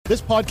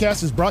This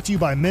podcast is brought to you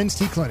by Men's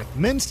T Clinic.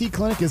 Men's T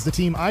Clinic is the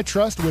team I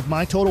trust with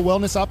my total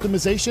wellness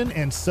optimization,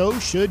 and so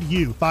should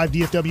you. 5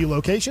 DFW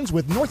locations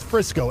with North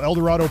Frisco,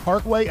 Eldorado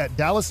Parkway at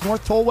Dallas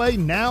North Tollway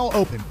now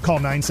open. Call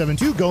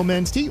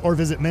 972-GO-MEN'S-T or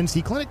visit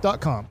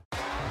mensteclinic.com.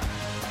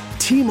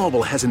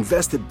 T-Mobile has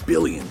invested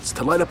billions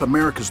to light up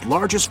America's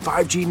largest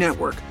 5G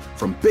network,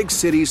 from big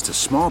cities to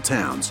small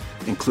towns,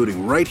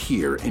 including right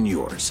here in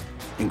yours.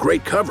 And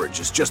great coverage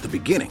is just the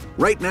beginning.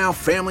 Right now,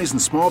 families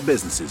and small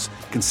businesses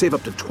can save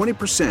up to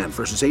 20%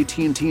 versus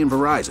AT&T and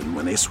Verizon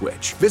when they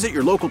switch. Visit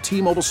your local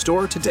T-Mobile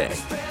store today.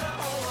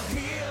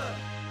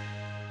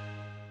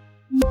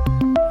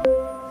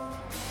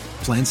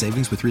 Plan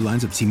savings with 3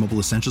 lines of T-Mobile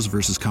Essentials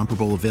versus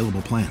comparable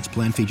available plans.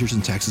 Plan features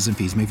and taxes and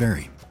fees may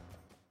vary.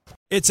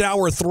 It's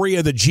hour 3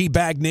 of the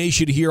G-Bag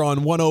Nation here on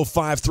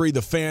 105.3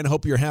 The Fan.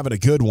 Hope you're having a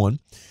good one.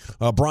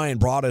 Brian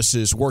Broaddus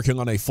is working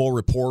on a full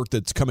report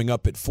that's coming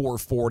up at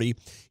 4:40.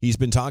 He's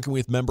been talking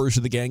with members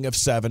of the Gang of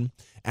 7,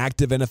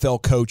 active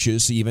NFL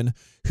coaches even,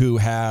 who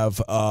have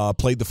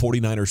played the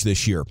 49ers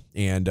this year.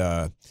 And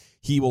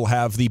he will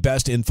have the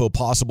best info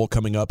possible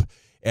coming up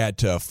at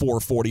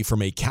 4:40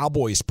 from a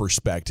Cowboys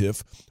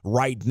perspective.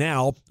 Right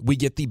now, we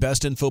get the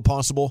best info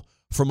possible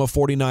from a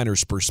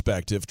 49ers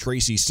perspective.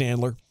 Tracy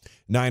Sandler,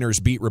 Niners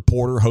beat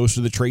reporter, host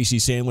of the Tracy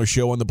Sandler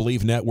Show on the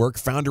Believe Network,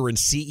 founder and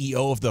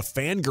CEO of the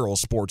Fangirl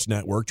Sports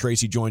Network.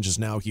 Tracy joins us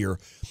now here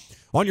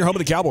on your home of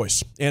the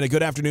Cowboys. And a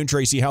good afternoon,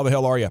 Tracy. How the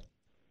hell are you?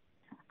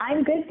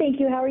 I'm good, thank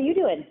you. How are you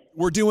doing?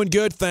 We're doing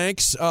good,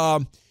 thanks.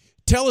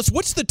 Tell us,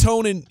 what's the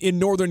tone in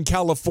Northern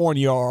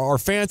California? Are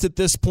fans at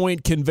this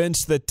point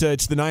convinced that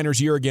it's the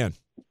Niners' year again?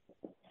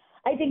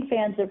 I think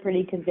fans are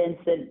pretty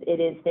convinced that it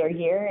is their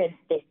year, and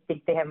they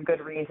think they have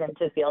good reason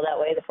to feel that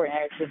way. The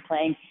 49ers have been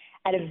playing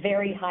at a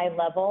very high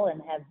level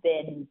and have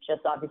been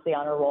just obviously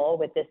on a roll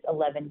with this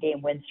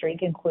 11-game win streak,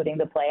 including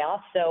the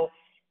playoffs. So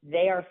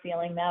they are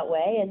feeling that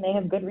way, and they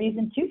have good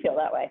reason to feel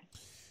that way.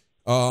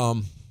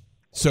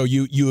 So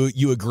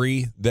you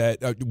agree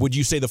that would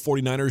you say the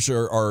 49ers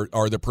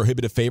are the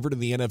prohibitive favorite in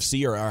the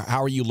NFC, or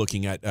how are you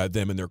looking at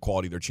them and their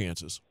quality, their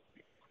chances?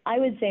 I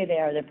would say they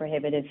are the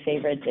prohibitive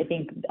favorites. I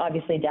think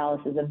obviously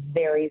Dallas is a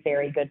very,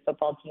 very good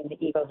football team. The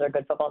Eagles are a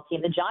good football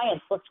team. The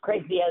Giants looked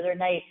great the other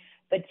night.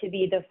 But to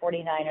be the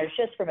 49ers,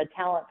 just from a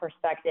talent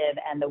perspective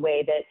and the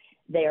way that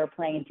they are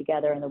playing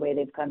together and the way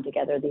they've come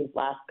together these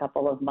last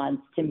couple of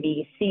months, to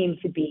me, seem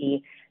to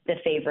be the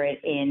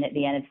favorite in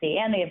the NFC.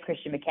 And they have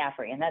Christian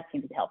McCaffrey, and that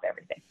seems to help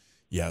everything.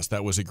 Yes,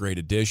 that was a great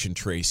addition,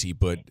 Tracy.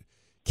 But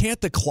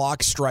can't the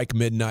clock strike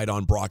midnight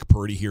on Brock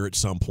Purdy here at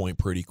some point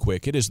pretty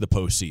quick? It is the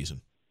postseason.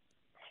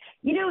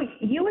 You know,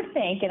 you would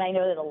think, and I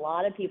know that a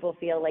lot of people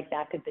feel like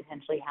that could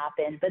potentially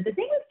happen, but the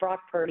thing with Brock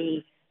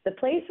Purdy, the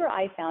place where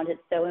I found it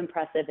so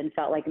impressive and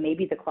felt like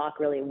maybe the clock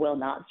really will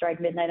not strike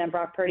midnight on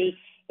Brock Purdy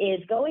is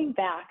going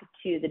back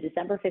to the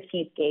December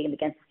 15th game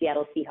against the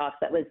Seattle Seahawks.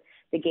 That was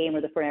the game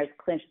where the 49ers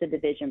clinched the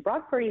division.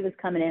 Brock Purdy was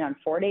coming in on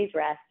 4 days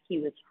rest. He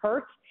was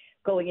hurt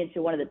going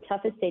into one of the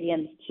toughest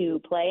stadiums to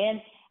play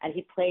in, and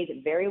he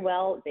played very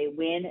well. They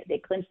win. They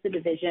clinched the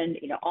division,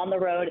 on the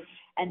road.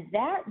 And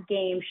that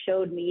game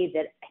showed me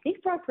that I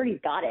think Brock Purdy's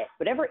got it.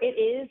 Whatever it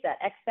is, that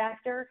X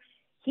factor,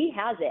 he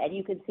has it, and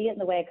you can see it in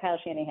the way Kyle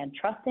Shanahan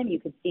trusts him. You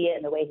can see it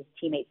in the way his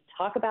teammates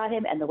talk about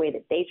him and the way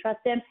that they trust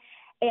him.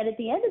 And at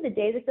the end of the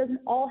day, this doesn't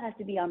all have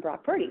to be on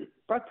Brock Purdy.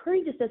 Brock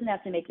Purdy just doesn't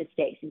have to make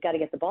mistakes. He's got to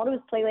get the ball to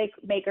his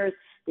playmakers.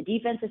 The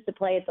defense is to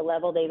play at the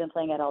level they've been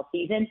playing at all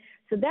season.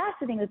 So that's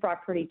the thing with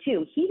Brock Purdy,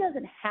 too. He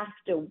doesn't have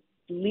to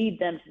lead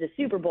them to the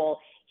Super Bowl.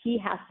 He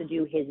has to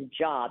do his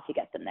job to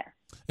get them there.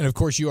 And, of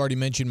course, you already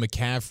mentioned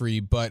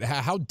McCaffrey, but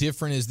how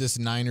different is this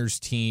Niners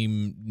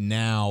team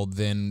now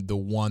than the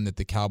one that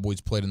the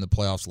Cowboys played in the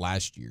playoffs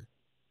last year?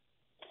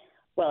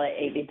 Well,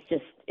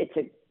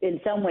 in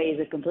some ways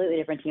a completely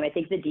different team. I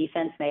think the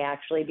defense may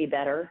actually be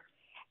better.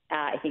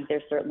 I think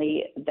they're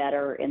certainly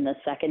better in the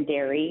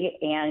secondary,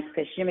 and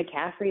Christian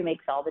McCaffrey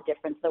makes all the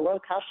difference in the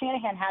world. Kyle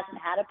Shanahan hasn't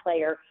had a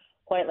player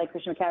quite like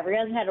Christian McCaffrey. He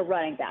hasn't had a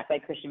running back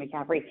like Christian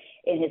McCaffrey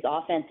in his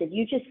offense, and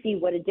you just see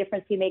what a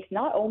difference he makes,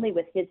 not only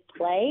with his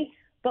play,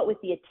 but with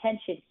the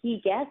attention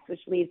he gets, which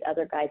leaves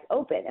other guys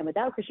open. And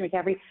without Christian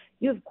McCaffrey,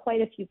 you have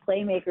quite a few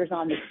playmakers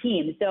on the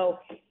team. So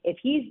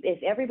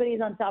if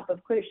everybody's on top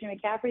of Christian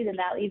McCaffrey, then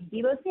that leaves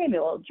Deebo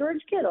Samuel, George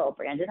Kittle,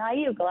 Brandon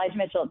Ayuk, Elijah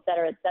Mitchell, et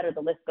cetera, et cetera. The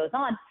list goes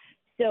on.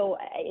 So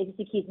I just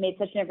think he's made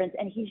such a difference.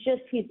 And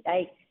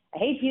I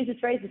hate to use this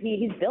phrase, but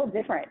he's built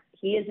different.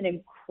 He is an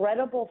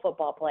incredible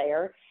football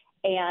player,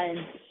 and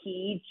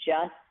he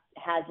just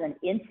has an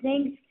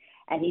instinct,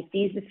 and he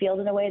sees the field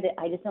in a way that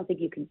I just don't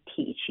think you can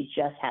teach. He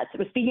just has.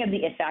 So speaking of the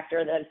it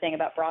factor that I was saying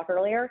about Brock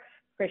earlier,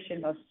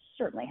 Christian most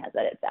certainly has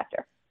that it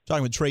factor.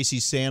 Talking with Tracy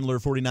Sandler,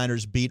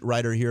 49ers beat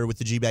writer here with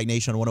the G-Bag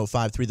Nation on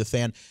 105.3 The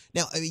Fan.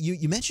 Now,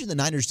 you mentioned the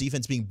Niners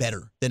defense being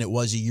better than it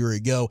was a year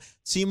ago.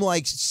 It seemed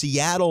like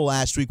Seattle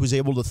last week was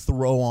able to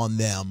throw on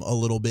them a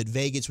little bit.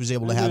 Vegas was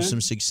able to have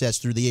some success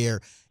through the air.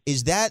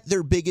 Is that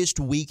their biggest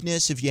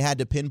weakness if you had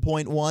to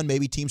pinpoint one?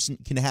 Maybe teams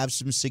can have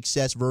some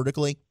success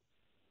vertically?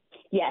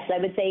 Yes, I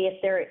would say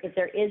if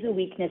there is a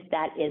weakness,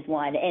 that is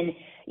one. And,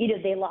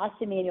 they lost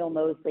Emmanuel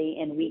Mosley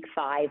in week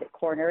 5 at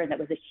corner, and that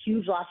was a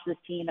huge loss for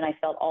this team. And I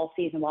felt all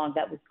season long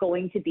that was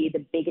going to be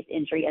the biggest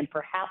injury and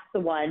perhaps the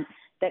one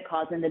that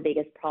caused them the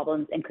biggest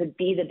problems and could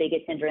be the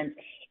biggest hindrance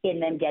in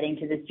them getting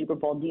to the Super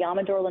Bowl.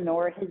 Deommodore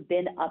Lenoir has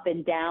been up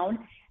and down,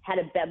 had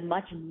a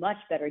much, much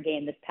better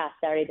game this past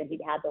Saturday than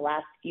he'd had the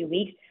last few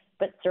weeks,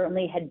 but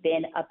certainly had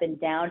been up and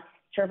down.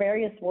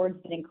 Charvarius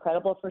Ward's been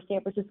incredible for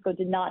San Francisco,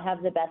 did not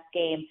have the best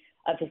game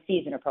of his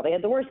season, or probably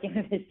had the worst game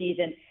of his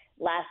season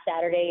last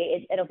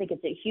Saturday. I don't think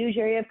it's a huge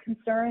area of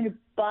concern,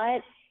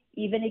 but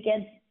even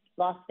against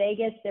Las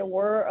Vegas, there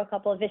were a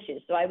couple of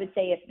issues. So I would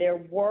say if there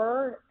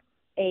were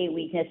a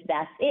weakness,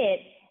 that's it.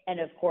 And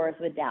of course,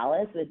 with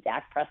Dallas, with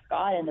Dak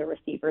Prescott and the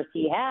receivers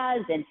he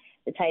has and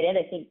the tight end,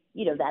 I think,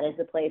 that is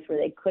the place where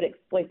they could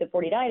exploit the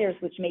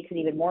 49ers, which makes it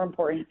even more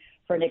important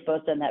for Nick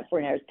Bosa and that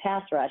 49ers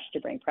pass rush to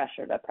bring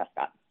pressure to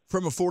Prescott.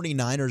 From a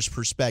 49ers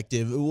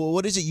perspective,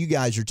 what is it you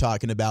guys are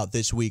talking about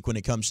this week when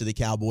it comes to the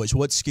Cowboys?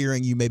 What's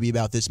scaring you maybe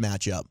about this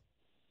matchup?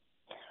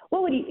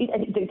 Well,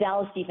 the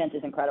Dallas defense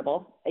is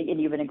incredible, and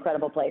you have an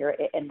incredible player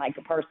in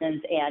Micah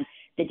Parsons, and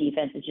the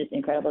defense is just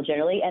incredible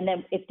generally. And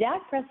then if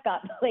Dak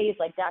Prescott plays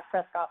like Dak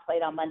Prescott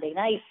played on Monday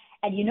night,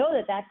 and you know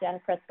that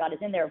Dak Prescott is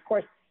in there, of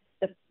course,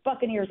 the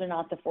Buccaneers are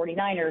not the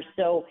 49ers,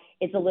 so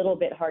it's a little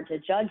bit hard to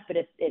judge. But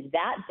if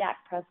that Dak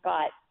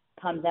Prescott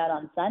comes out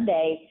on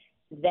Sunday,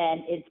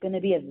 then it's going to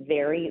be a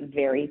very,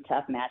 very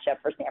tough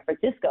matchup for San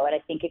Francisco. And I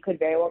think it could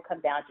very well come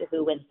down to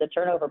who wins the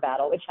turnover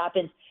battle, which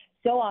happens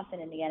so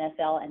often in the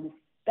NFL and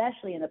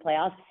especially in the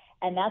playoffs.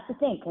 And that's the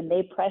thing. Can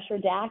they pressure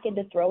Dak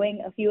into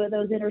throwing a few of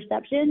those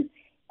interceptions?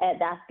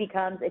 That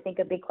becomes, I think,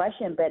 a big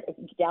question. But I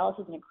think Dallas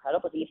is an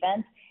incredible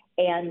defense.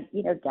 And,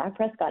 Dak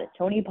Prescott,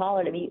 Tony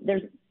Pollard. I mean,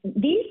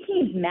 these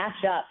teams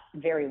match up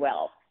very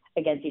well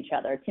against each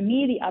other. To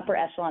me, the upper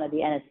echelon of the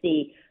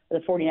NFC, the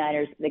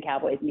 49ers, the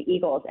Cowboys, and the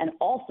Eagles. And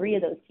all three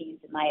of those teams,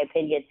 in my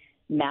opinion,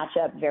 match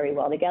up very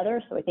well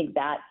together. So I think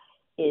that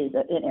is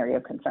an area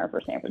of concern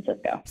for San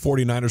Francisco.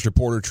 49ers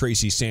reporter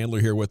Tracy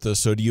Sandler here with us.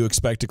 So do you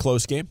expect a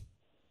close game?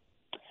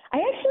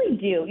 I actually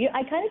do.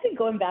 I kind of been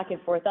going back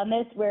and forth on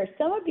this, where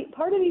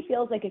part of me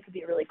feels like it could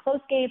be a really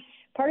close game.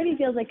 Part of me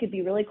feels like it could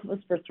be really close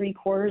for 3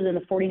 quarters and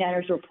the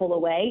 49ers will pull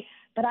away.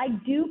 But I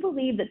do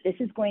believe that this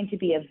is going to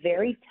be a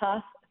very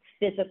tough,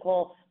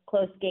 physical,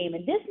 close game.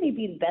 And this may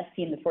be the best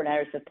team the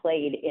 49ers have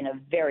played in a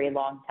very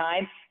long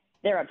time.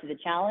 They're up to the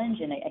challenge,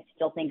 and I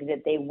still think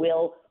that they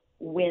will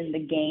win the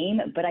game.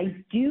 But I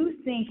do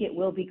think it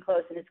will be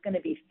close, and it's going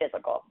to be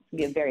physical. It's going to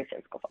be a very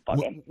physical football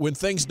game. When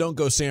things don't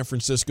go San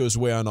Francisco's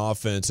way on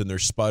offense and they're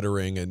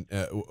sputtering, and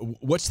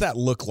what's that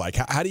look like?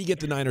 How do you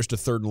get the Niners to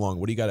 3rd and long?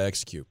 What do you got to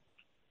execute?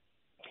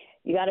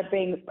 You got to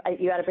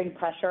bring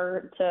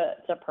pressure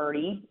to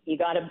Purdy. You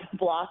got to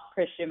block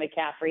Christian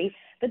McCaffrey.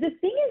 But the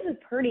thing is with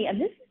Purdy, and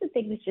this is the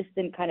thing that's just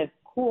been kind of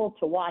cool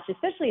to watch,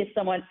 especially as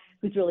someone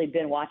who's really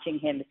been watching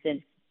him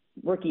since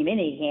rookie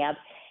minicamp,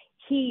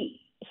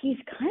 he's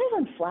kind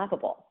of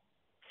unflappable.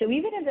 So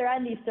even if they're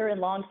in these 3rd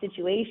and long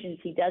situations,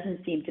 he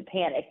doesn't seem to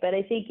panic. But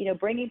I think,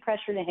 bringing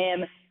pressure to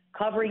him,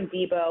 covering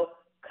Debo,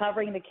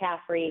 covering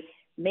McCaffrey,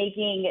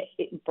 making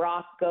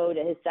Brock go to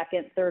his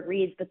 2nd, 3rd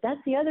reads. But that's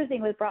the other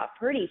thing with Brock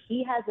Purdy.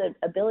 He has an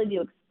ability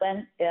to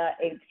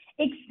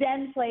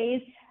extend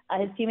plays.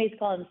 His teammates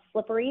call him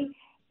slippery.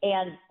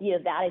 And,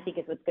 that I think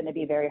is what's going to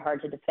be very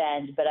hard to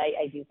defend. But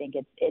I do think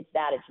it's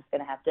that. It's just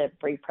going to have to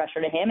bring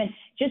pressure to him. And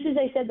just as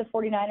I said, the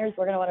 49ers,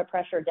 we're going to want to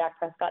pressure Dak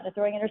Prescott into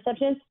throwing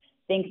interceptions.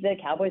 I think the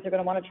Cowboys are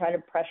going to want to try to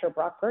pressure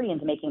Brock Purdy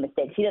into making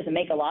mistakes. He doesn't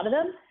make a lot of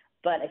them,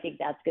 but I think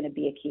that's going to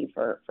be a key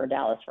for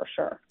Dallas for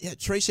sure. Yeah,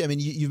 Tracy, I mean,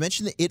 you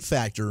mentioned the it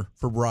factor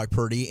for Brock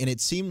Purdy, and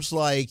it seems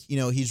like,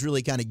 he's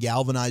really kind of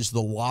galvanized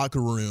the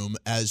locker room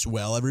as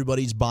well.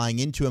 Everybody's buying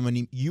into him.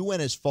 And you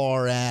went as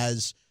far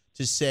as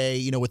to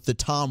say, with the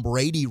Tom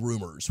Brady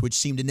rumors, which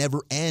seem to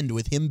never end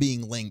with him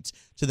being linked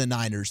to the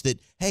Niners, that,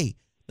 hey,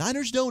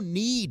 Niners don't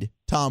need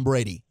Tom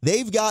Brady.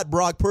 They've got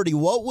Brock Purdy.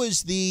 What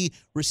was the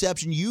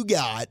reception you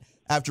got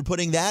after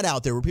putting that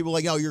out there, where people are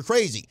like, oh, you're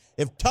crazy?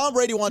 If Tom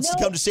Brady wants to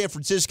come to San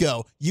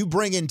Francisco, you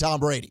bring in Tom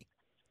Brady.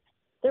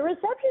 The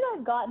reception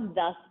I've gotten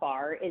thus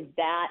far is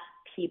that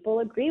people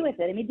agree with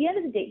it. I mean, at the end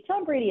of the day,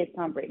 Tom Brady is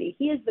Tom Brady.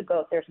 He is the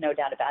GOAT. There's no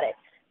doubt about it.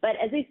 But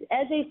as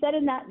I said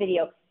in that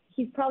video,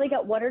 he's probably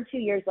got 1 or 2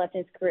 years left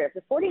in his career. If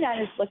the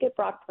 49ers look at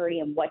Brock Purdy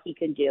and what he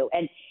can do,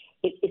 and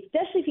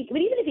especially even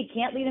if he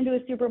can't lead him to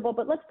a Super Bowl,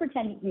 but let's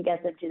pretend he can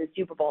get them to the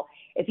Super Bowl.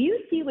 If you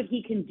see what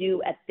he can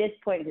do at this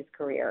point in his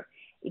career,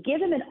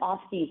 give him an off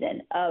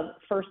season of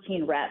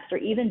first-team reps or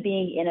even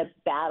being in a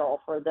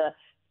battle for the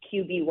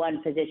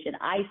QB1 position.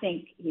 I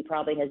think he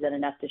probably has done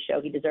enough to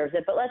show he deserves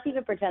it. But let's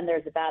even pretend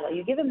there's a battle.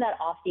 You give him that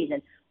off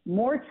season,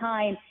 more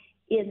time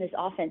in this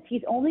offense,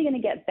 he's only going to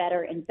get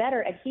better and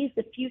better, and he's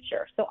the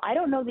future. So I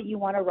don't know that you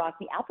want to rock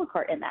the apple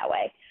cart in that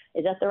way.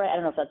 Is that the right? I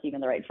don't know if that's even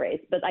the right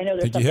phrase, but I know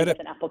there's something with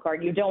an apple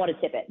cart. You don't want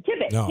to tip it. Tip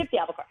it. No. Tip the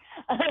apple cart.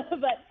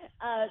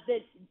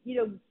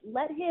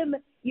 Let him.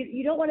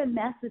 You don't want to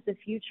mess with the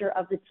future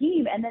of the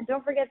team. And then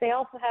don't forget, they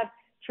also have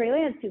Trey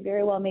Lance, who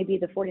very well may be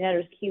the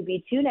 49ers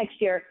QB2 next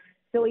year.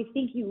 So I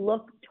think you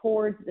look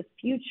towards the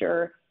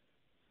future,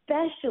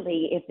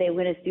 especially if they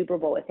win a Super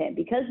Bowl with him,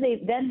 because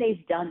they've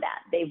done that.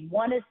 They've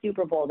won a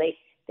Super Bowl.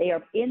 They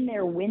are in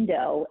their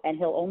window, and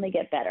he'll only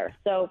get better.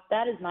 So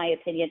that is my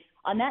opinion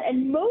on that.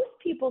 And most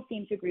people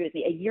seem to agree with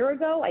me. A year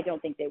ago, I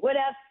don't think they would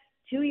have.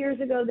 2 years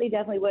ago, they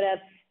definitely would have.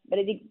 But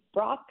I think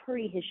Brock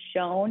Purdy has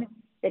shown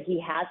that he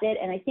has it.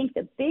 And I think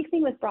the big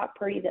thing with Brock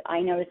Purdy that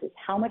I noticed is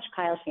how much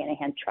Kyle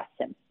Shanahan trusts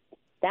him.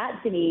 That,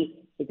 to me,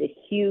 is a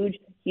huge,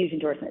 huge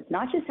endorsement. It's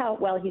not just how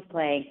well he's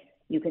playing.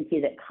 You can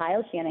see that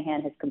Kyle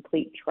Shanahan has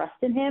complete trust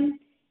in him,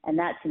 and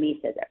that, to me,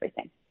 says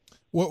everything.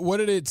 What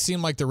did it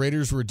seem like the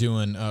Raiders were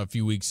doing a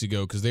few weeks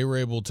ago? Because they were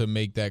able to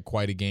make that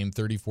quite a game,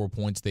 34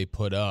 points they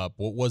put up.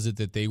 What was it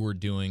that they were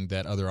doing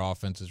that other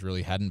offenses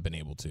really hadn't been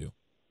able to?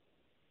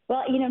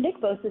 Well, Nick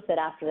Bosa said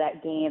after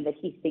that game that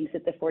he thinks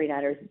that the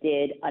 49ers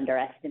did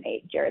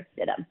underestimate Jarrett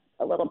Stidham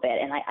a little bit,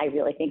 and I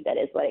really think that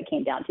is what it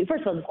came down to.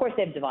 First of all, of course,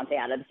 they have Devontae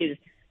Adams, who's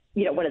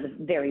one of the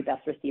very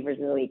best receivers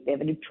in the league. They have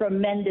a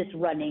tremendous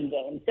running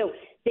game. So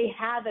they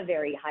have a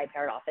very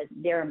high-powered offense.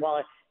 Darren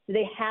Waller. So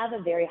they have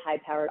a very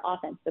high-powered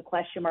offense. The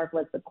question mark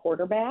was the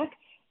quarterback,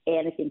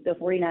 and I think the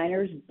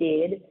 49ers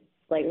did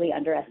slightly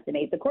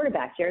underestimate the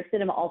quarterback. Jarrett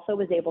Stidham also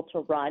was able to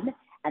run,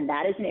 and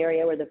that is an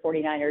area where the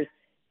 49ers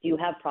do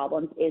have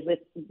problems, is with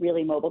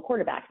really mobile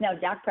quarterbacks. Now,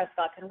 Dak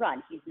Prescott can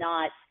run. He's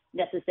not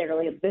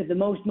necessarily the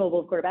most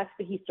mobile of quarterbacks,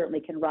 but he certainly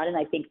can run, and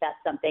I think that's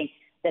something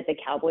that the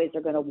Cowboys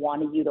are going to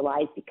want to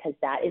utilize, because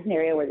that is an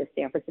area where the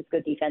San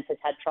Francisco defense has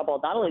had trouble,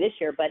 not only this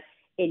year, but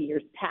in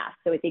years past.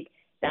 So I think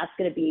that's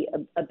going to be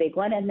a big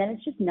one. And then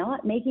it's just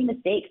not making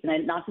mistakes.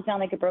 And not to sound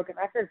like a broken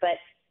record, but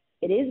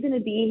it is going to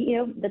be,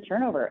 the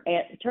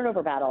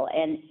turnover battle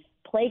and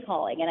play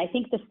calling. And I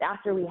think the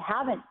factor we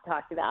haven't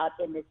talked about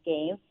in this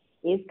game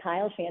is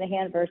Kyle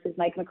Shanahan versus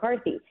Mike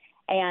McCarthy.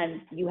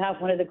 And you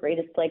have one of the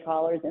greatest play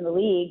callers in the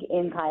league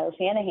in Kyle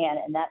Shanahan,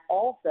 and that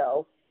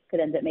also could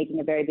end up making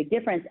a very big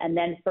difference. And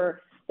then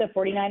for the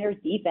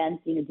 49ers defense,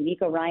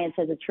 DeMeco Ryans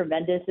has a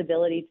tremendous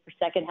ability for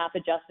second half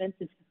adjustments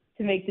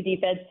to make the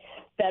defense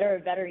better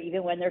and better,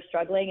 even when they're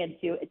struggling, and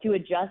to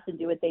adjust and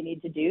do what they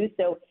need to do.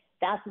 So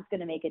that's what's going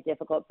to make it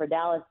difficult for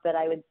Dallas. But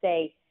I would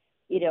say,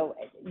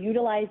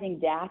 utilizing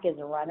Dak as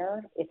a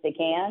runner, if they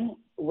can,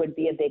 would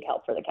be a big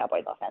help for the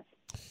Cowboys offense.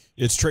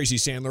 It's Tracy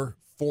Sandler,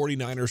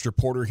 49ers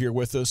reporter, here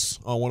with us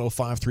on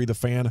 105.3 The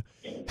Fan.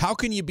 How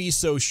can you be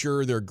so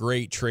sure they're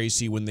great,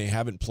 Tracy, when they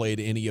haven't played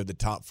any of the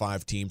top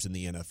 5 teams in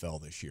the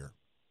NFL this year?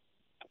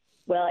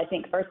 Well, I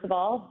think, first of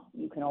all,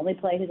 you can only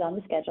play who's on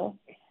the schedule.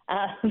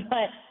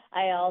 But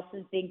I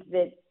also think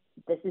that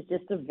this is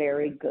just a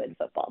very good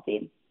football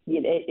team.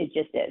 It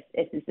just is.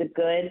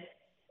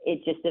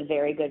 It's just a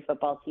very good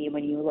football team.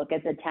 When you look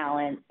at the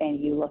talent and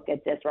you look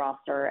at this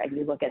roster and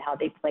you look at how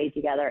they play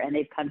together and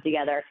they've come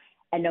together,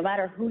 and no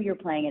matter who you're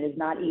playing, it is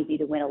not easy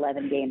to win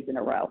 11 games in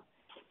a row.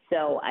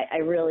 So I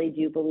really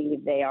do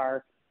believe they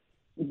are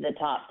the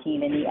top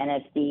team in the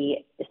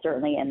NFC,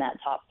 certainly in that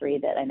top 3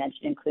 that I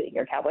mentioned, including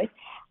your Cowboys.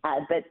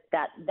 But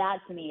that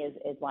to me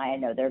is why I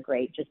know they're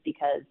great, just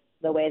because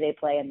the way they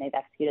play and they've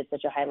executed at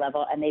such a high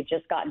level, and they've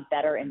just gotten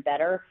better and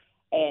better.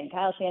 And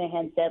Kyle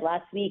Shanahan said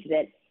last week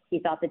that he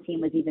thought the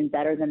team was even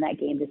better than that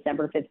game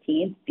December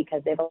 15th,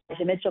 because they have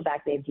Elijah Mitchell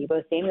back, they have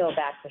Deebo Samuel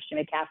back, Christian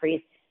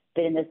McCaffrey's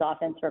been in this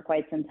offense for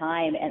quite some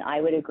time, and I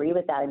would agree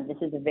with that. I mean,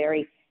 this is a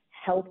very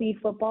healthy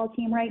football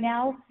team right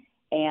now,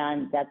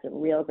 and that's a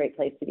real great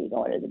place to be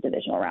going to the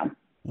divisional round.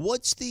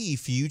 What's the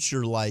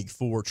future like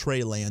for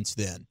Trey Lance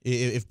then?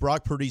 If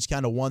Brock Purdy's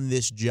kind of won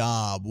this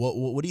job,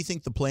 what do you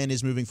think the plan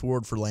is moving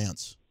forward for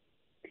Lance?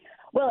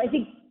 Well, I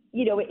think,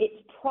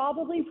 it's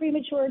probably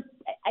premature.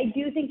 I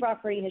do think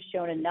Brock Purdy has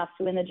shown enough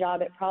to win the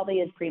job. It probably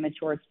is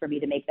premature for me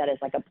to make that as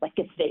like a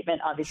blanket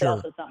statement. Obviously, sure.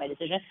 Also it's not my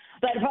decision,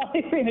 but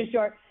probably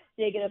premature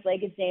to make it a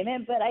blanket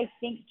statement. But I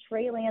think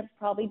Trey Lance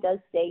probably does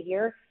stay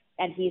here,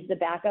 and he's the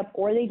backup,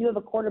 or they do have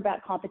a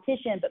quarterback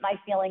competition. But my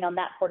feeling on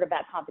that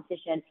quarterback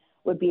competition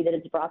would be that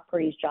it's Brock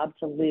Purdy's job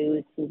to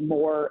lose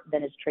more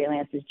than it's Trey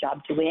Lance's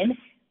job to win.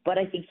 But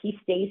I think he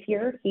stays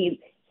here.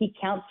 He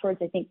counts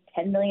towards, I think,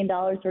 $10 million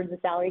towards the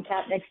salary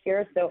cap next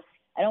year. So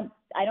I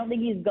don't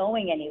think he's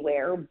going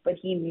anywhere, but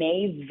he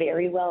may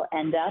very well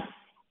end up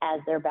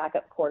as their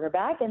backup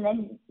quarterback. And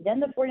then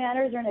the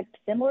 49ers are in a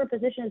similar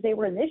position as they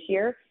were in this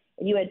year.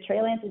 And you had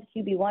Trey Lance as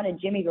QB1 and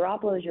Jimmy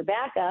Garoppolo as your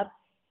backup.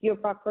 You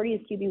have Brock Purdy as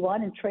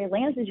QB1 and Trey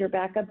Lance as your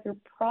backup. You're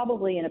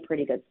probably in a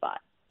pretty good spot.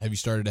 Have you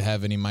started to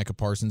have any Micah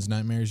Parsons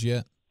nightmares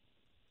yet?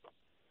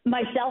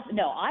 Myself,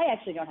 no. I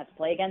actually don't have to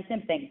play against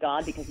him, thank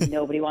God, because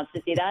nobody wants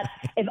to see that.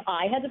 If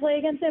I had to play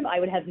against him, I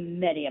would have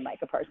many a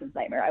Micah Parsons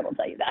nightmare, I will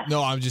tell you that.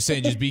 No, I'm just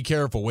saying, just be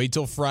careful. Wait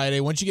till Friday.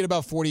 Once you get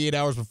about 48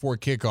 hours before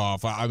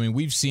kickoff, I mean,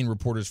 we've seen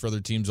reporters for other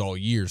teams all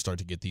year start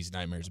to get these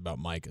nightmares about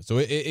Micah. So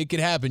it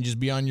could happen. Just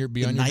be on your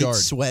night guard.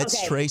 Sweats,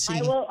 okay, Tracy.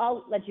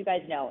 I'll let you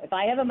guys know. If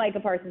I have a Micah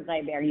Parsons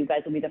nightmare, you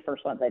guys will be the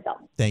first ones I tell.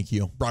 Thank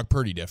you. Brock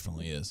Purdy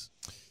definitely is.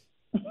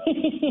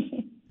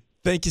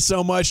 Thank you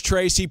so much,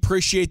 Tracy.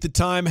 Appreciate the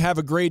time. Have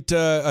a great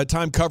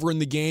time covering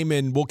the game,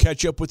 and we'll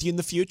catch up with you in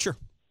the future.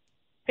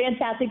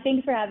 Fantastic.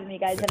 Thanks for having me,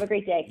 guys. Have a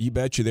great day. You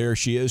betcha. There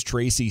she is,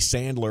 Tracy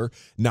Sandler,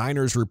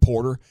 Niners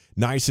reporter,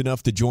 nice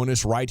enough to join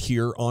us right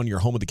here on your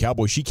home of the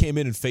Cowboys. She came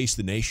in and faced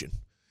the nation,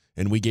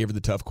 and we gave her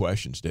the tough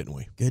questions, didn't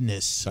we?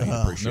 Goodness. I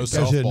appreciate no that.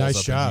 You guys did a softballs nice up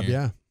in job, here.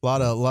 yeah.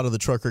 A lot of the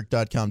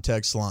truckrick.com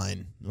text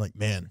line, like,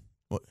 man,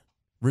 what,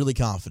 really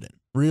confident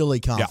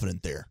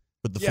there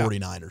with the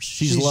 49ers.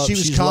 She's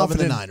loving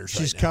the Niners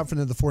She's right now.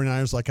 confident in the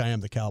 49ers like I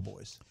am the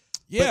Cowboys.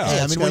 Yeah. Hey,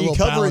 I it's mean, got when a you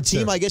little cover a balance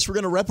team, there. I guess we're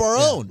going to rep our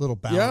own. Little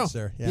balance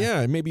there.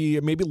 Yeah, maybe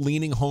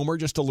leaning Homer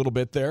just a little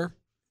bit there.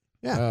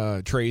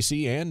 Yeah.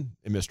 Tracy and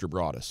Mr.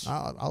 Broadus.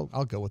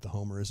 I'll go with the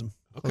homerism.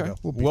 Okay.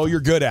 We'll be Well, fine. you're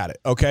good at it.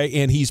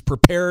 Okay. And he's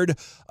prepared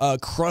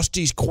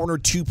Krusty's Corner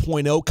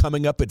 2.0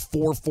 coming up at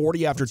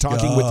 4:40 after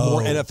talking with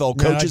more NFL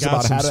Man, I coaches got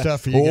about some how to.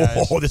 stuff for you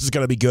guys. Oh, this is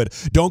going to be good.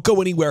 Don't go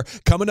anywhere.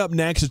 Coming up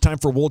next, it's time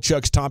for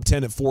Woolchuck's Top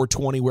 10 at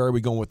 4:20. Where are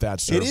we going with that,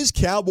 sir? It is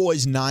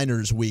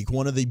Cowboys-Niners week,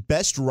 one of the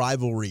best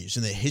rivalries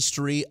in the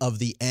history of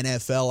the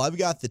NFL. I've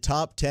got the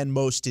top 10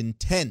 most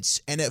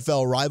intense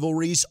NFL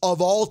rivalries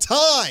of all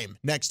time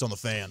next on The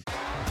Fan.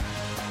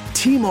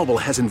 T-Mobile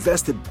has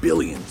invested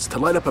billions to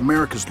light up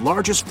America's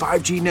largest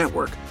 5G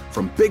network,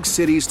 from big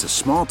cities to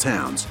small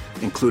towns,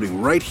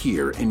 including right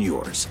here in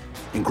yours.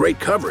 And great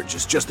coverage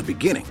is just the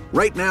beginning.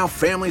 Right now,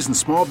 families and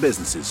small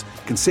businesses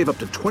can save up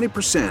to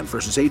 20%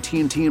 versus AT&T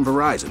and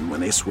Verizon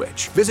when they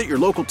switch. Visit your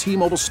local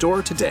T-Mobile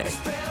store today.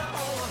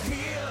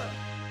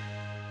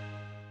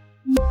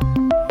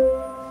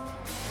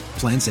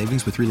 Plan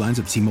savings with 3 lines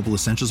of T-Mobile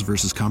Essentials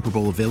versus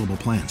comparable available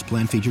plans.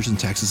 Plan features and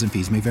taxes and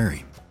fees may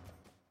vary.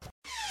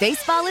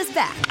 Baseball is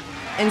back,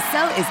 and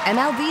so is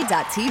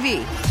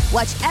MLB.tv.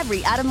 Watch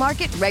every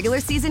out-of-market regular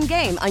season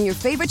game on your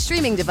favorite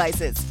streaming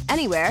devices,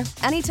 anywhere,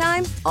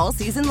 anytime, all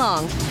season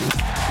long.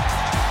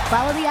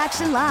 Follow the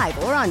action live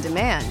or on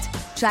demand.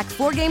 Track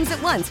 4 games at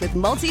once with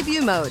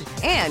multi-view mode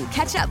and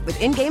catch up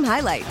with in-game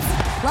highlights.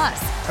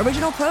 Plus,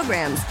 original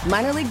programs,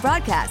 minor league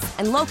broadcasts,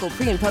 and local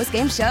pre- and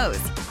post-game shows.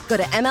 Go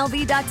to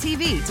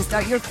MLB.tv to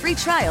start your free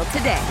trial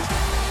today.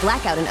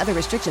 Blackout and other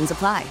restrictions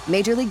apply.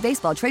 Major League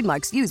Baseball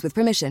trademarks used with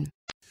permission.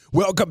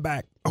 Welcome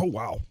back. Oh,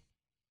 wow.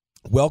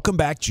 Welcome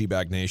back,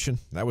 G-Bag Nation.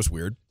 That was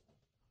weird.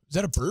 Is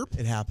that a burp?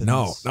 It happens.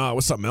 No, it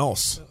was something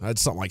else. I had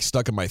something like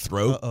stuck in my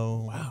throat.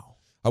 Uh-oh. Wow.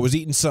 I was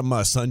eating some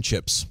sun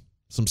chips,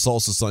 some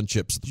salsa sun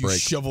chips at the Did you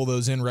break. shovel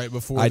those in right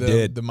before I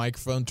did. the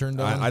microphone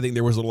turned on? I think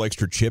there was a little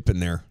extra chip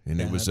in there,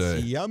 and it was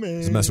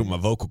yummy. messing with my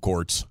vocal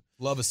cords.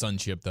 Love a sun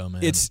chip, though,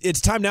 man.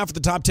 It's time now for the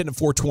top 10 at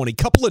 4:20.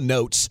 Couple of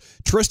notes.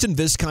 Tristan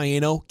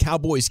Vizcaino,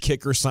 Cowboys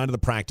kicker, signed to the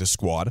practice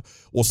squad.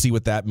 We'll see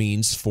what that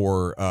means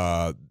for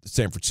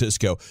San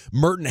Francisco.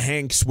 Merton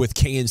Hanks with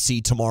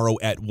KNC tomorrow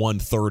at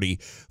 1:30.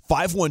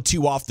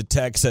 512 off the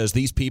text says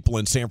these people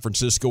in San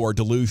Francisco are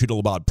delusional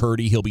about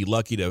Purdy. He'll be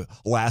lucky to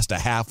last a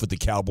half with the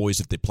Cowboys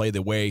if they play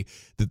the way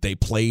that they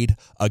played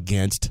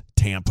against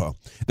Tampa.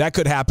 That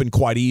could happen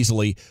quite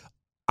easily.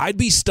 I'd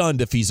be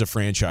stunned if he's a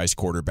franchise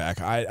quarterback.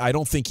 I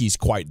don't think he's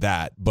quite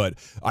that, but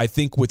I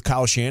think with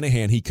Kyle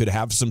Shanahan, he could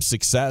have some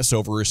success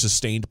over a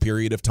sustained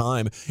period of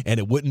time, and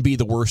it wouldn't be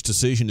the worst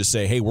decision to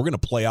say, hey, we're going to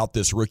play out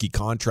this rookie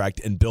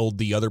contract and build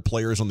the other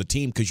players on the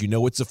team because you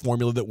know it's a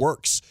formula that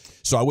works.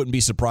 So I wouldn't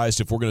be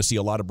surprised if we're going to see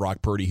a lot of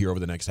Brock Purdy here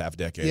over the next half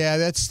decade. Yeah,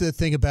 that's the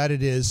thing about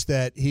it is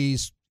that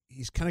he's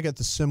kind of got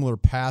the similar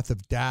path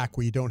of Dak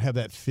where you don't have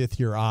that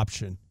fifth-year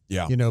option.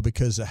 Yeah.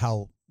 Because of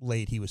how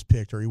late he was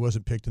picked, or he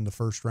wasn't picked in the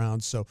first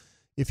round. So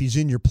if he's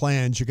in your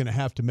plans, you're going to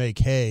have to make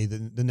hay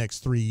the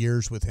next 3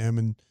 years with him,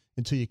 and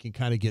until you can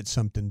kind of get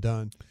something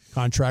done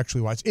contractually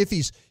wise. If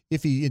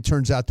it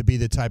turns out to be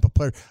the type of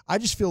player, I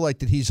just feel like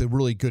that he's a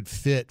really good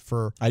fit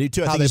for I do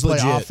too. I how think they he's play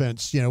legit.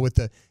 offense. With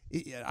the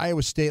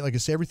Iowa State, like I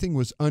said, everything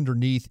was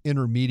underneath,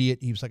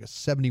 intermediate. He was like a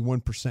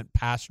 71%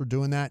 passer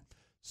doing that.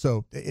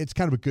 So it's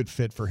kind of a good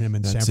fit for him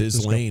in San That's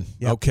Francisco. his lane.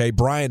 Yep. Okay,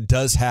 Brian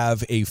does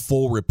have a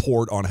full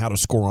report on how to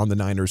score on the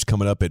Niners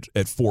coming up at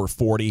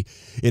 4:40.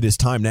 It is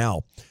time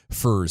now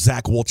for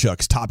Zach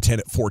Woolchuck's Top 10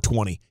 at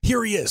 4:20.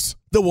 Here he is,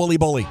 the Wooly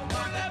Bully.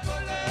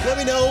 Let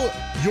me know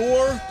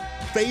your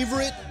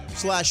favorite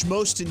 /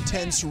 most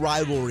intense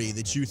rivalry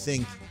that you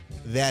think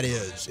that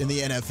is in the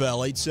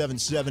NFL.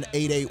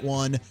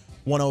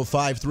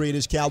 877-881-1053. It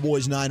is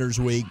Cowboys-Niners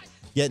week.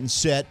 Getting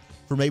set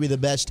for maybe the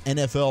best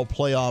NFL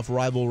playoff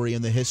rivalry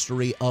in the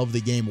history of the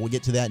game. We'll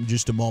get to that in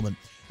just a moment.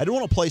 I do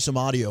want to play some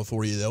audio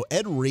for you, though.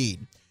 Ed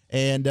Reed,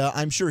 and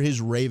I'm sure his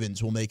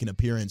Ravens will make an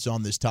appearance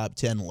on this top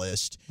 10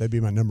 list. That'd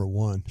be my number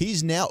one.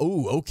 He's now,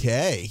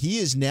 he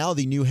is now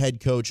the new head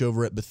coach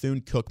over at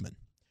Bethune-Cookman.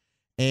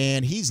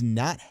 And he's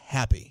not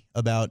happy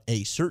about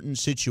a certain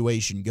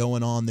situation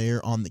going on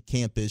there on the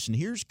campus. And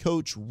here's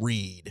Coach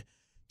Reed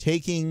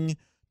taking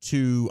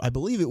to, I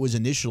believe it was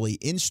initially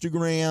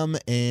Instagram.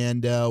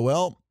 And,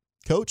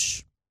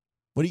 Coach,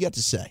 what do you got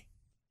to say?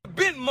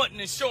 Been mutton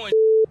and showing.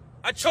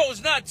 I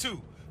chose not to,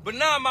 but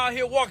now I'm out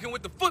here walking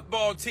with the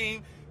football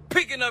team,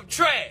 picking up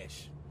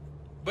trash.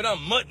 But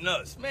I'm mutting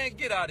us. Man,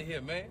 get out of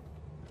here, man.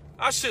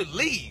 I should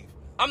leave.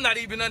 I'm not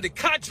even under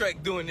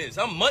contract doing this.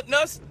 I'm mutting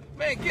us?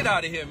 Man, get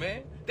out of here,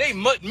 man. They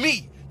mutt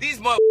me. These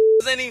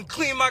motherfuckers ain't even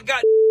clean my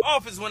goddamn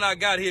office when I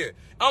got here.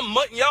 I'm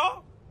mutting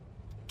y'all?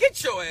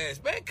 Get your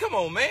ass, man. Come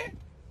on, man.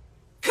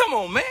 Come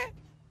on, man.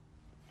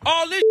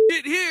 All this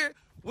shit here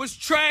was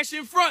trash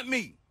in front of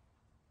me.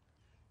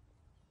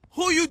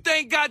 Who you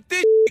think got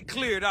this shit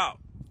cleared out?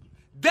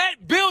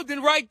 That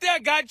building right there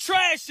got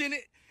trash in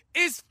it.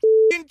 It's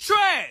f***ing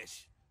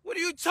trash. What are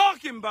you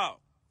talking about?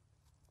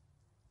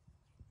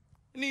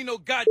 I need no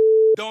goddamn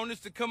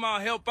donors to come out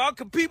and help out,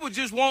 because people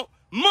just want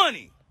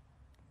money.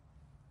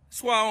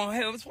 That's why I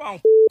don't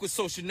f*** with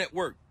social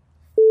network.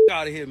 F***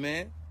 out of here,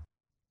 man.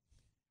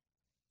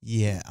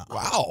 Yeah.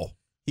 Wow.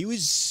 He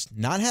was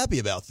not happy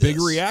about this. Big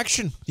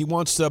reaction. He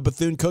wants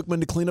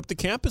Bethune-Cookman to clean up the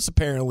campus,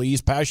 apparently.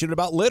 He's passionate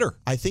about litter.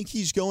 I think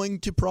he's going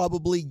to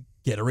probably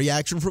get a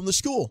reaction from the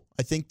school.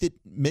 I think that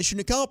mission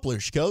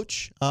accomplished,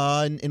 Coach.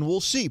 And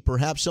we'll see.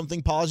 Perhaps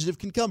something positive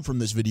can come from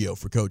this video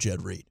for Coach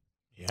Ed Reed.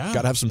 Yeah.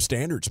 Got to have some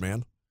standards,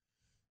 man.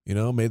 You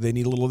know, maybe they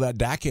need a little of that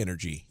DAC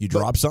energy. You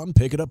drop something,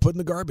 pick it up, put it in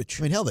the garbage.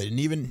 I mean, hell, they didn't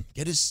even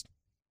get his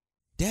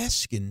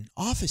desk and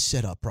office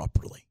set up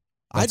properly.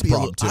 That's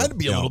I'd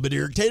be a little bit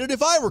irritated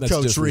if I were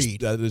Coach Reed.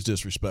 That is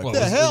disrespectful. What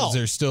the hell? Is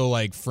there still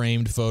like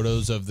framed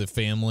photos of the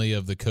family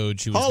of the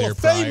coach who was Hall there of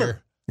prior? Famer.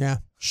 Yeah.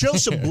 Show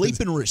some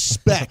bleeping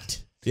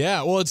respect.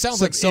 Yeah, well, it sounds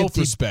Some like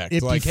self-respect.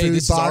 empty Like, hey, food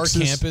this boxes.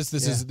 is our campus.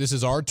 This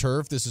is our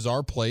turf. This is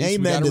our place. Amen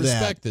we got to to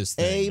respect that. this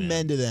thing.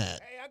 Amen to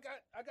that. Hey,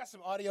 I got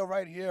some audio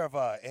right here of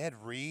Ed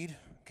Reed.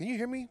 Can you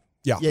hear me?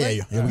 Yeah.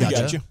 Yeah, we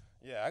got you.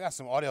 Yeah, I got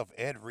some audio of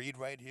Ed Reed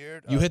right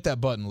here. You hit that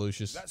button,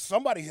 Lucius.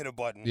 Somebody hit a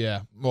button.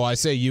 Yeah. Well, I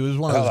say you as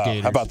one of those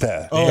Gators. How about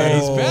that? Oh,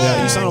 he's back.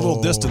 Yeah, you sound a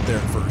little distant there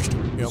at first.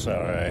 Yep.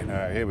 All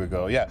right, here we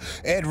go. Yeah,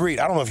 Ed Reed.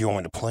 I don't know if you want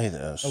me to play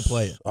this. Oh,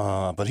 play it.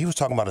 But he was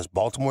talking about his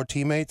Baltimore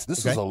teammates.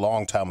 This is a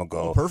long time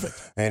ago. Oh,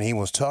 perfect. And he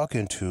was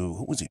talking to,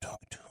 who was he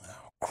talking to?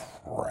 Oh,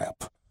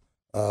 crap.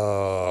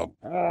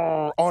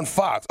 On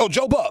Fox. Oh,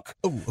 Joe Buck.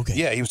 Oh, okay.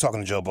 Yeah, he was talking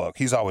to Joe Buck.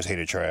 He's always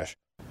hated trash.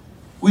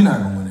 We're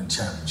not going to win a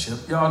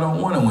championship. Y'all don't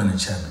want to win a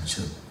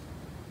championship.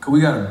 Because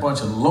we got a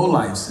bunch of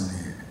lowlifes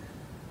in here.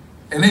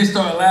 And they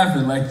start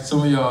laughing like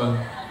some of y'all,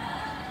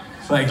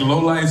 like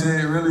lowlifes,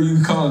 really?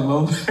 You call it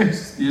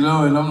lowlifes? You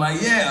know, and I'm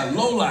like, yeah,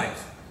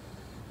 lowlife.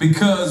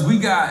 Because we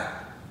got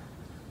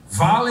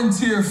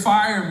volunteer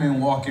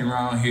firemen walking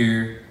around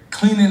here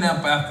cleaning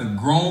up after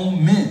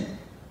grown men,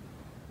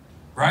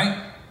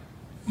 right?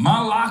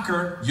 My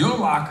locker, your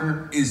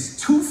locker, is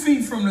 2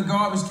 feet from the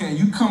garbage can.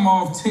 You come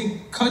off,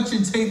 cut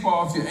your tape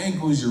off your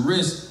ankles, your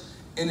wrist,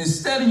 and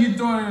instead of you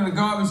throwing it in the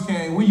garbage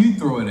can, where you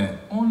throw it at?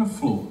 On the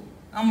floor.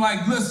 I'm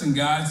like, listen,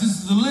 guys,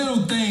 this is the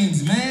little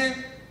things, man.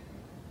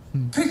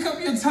 Pick up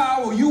your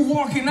towel. You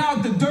walking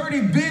out, the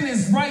dirty bin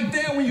is right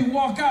there when you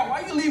walk out.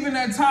 Why you leaving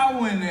that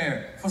towel in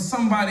there for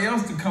somebody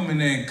else to come in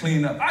there and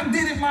clean up? I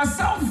did it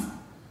myself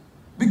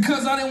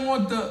because I didn't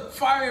want the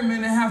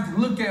firemen to have to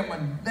look at my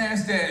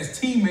nasty-ass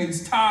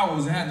teammates'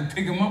 towels and have to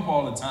pick them up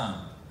all the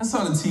time. That's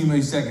all the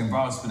teammates that can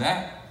vouch for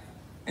that.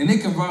 And they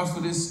can vouch for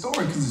this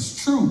story because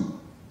it's true.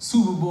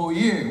 Super Bowl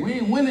year. We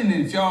ain't winning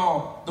it if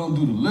y'all don't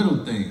do the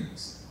little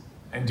things.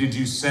 And did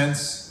you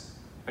sense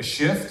a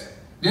shift?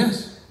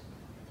 Yes,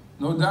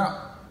 no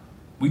doubt.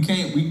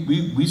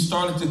 We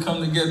started to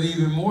come together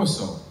even more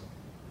so.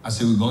 I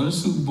said, we're going to the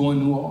Super Bowl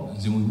in New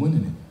Orleans and we're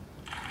winning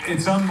it.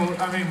 It's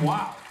unbelievable. I mean,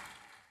 wow.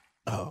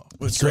 Oh,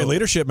 it's great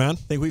leadership, man. I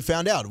think we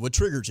found out what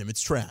triggers him.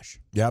 It's trash.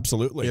 Yeah,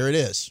 absolutely. Here it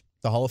is.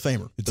 The Hall of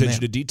Famer.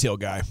 Attention to detail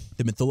guy.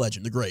 The myth, the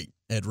legend, the great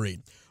Ed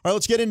Reed. All right,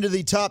 let's get into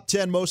the top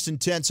 10 most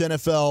intense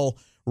NFL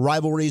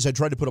rivalries. I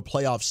tried to put a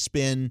playoff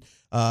spin,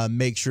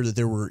 make sure that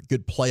there were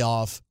good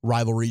playoff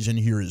rivalries in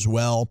here as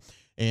well,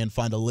 and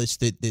find a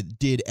list that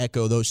did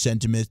echo those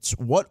sentiments.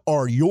 What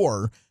are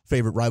your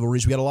favorite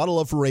rivalries? We got a lot of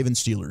love for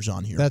Ravens Steelers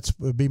on here. That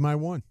would be my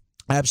one.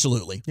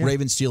 Absolutely. Yeah.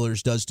 Ravens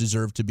Steelers does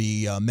deserve to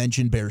be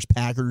mentioned. Bears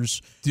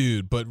Packers.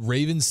 Dude, but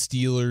Ravens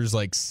Steelers,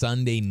 like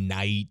Sunday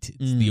night,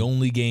 it's the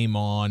only game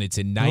on. It's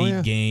a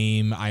night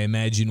game. I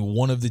imagine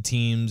one of the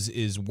teams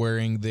is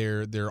wearing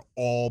their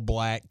all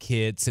black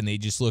kits and they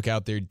just look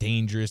out there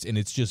dangerous, and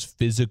it's just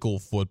physical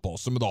football.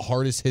 Some of the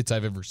hardest hits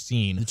I've ever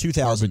seen the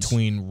 2000s. Are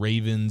between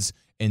Ravens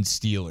and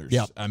Steelers.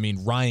 Yep. I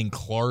mean, Ryan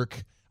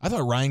Clark. I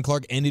thought Ryan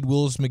Clark ended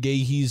Willis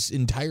McGahee's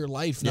entire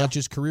life, not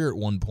just career at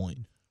one point.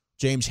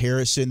 James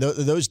Harrison,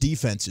 those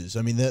defenses,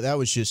 I mean, that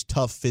was just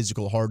tough,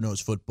 physical,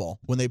 hard-nosed football.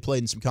 When they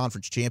played in some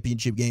conference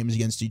championship games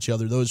against each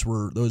other, those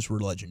were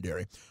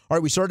legendary. All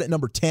right, we start at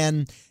number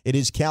 10. It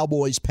is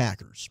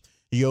Cowboys-Packers.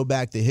 You go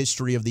back the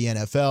history of the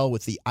NFL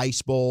with the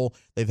Ice Bowl.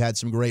 They've had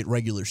some great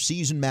regular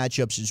season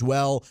matchups as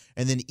well.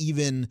 And then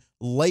even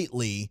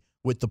lately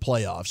with the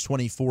playoffs,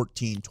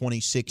 2014,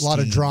 2016. A lot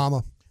of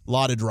drama. A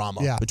lot of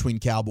drama between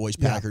Cowboys,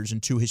 Packers,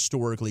 and two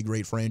historically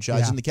great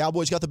franchises. And the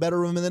Cowboys got the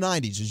better of them in the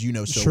 90s, as you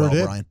know so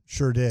well, Brian.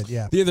 Sure did,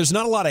 yeah. Yeah, there's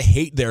not a lot of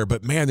hate there,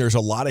 but, man, there's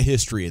a lot of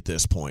history at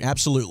this point.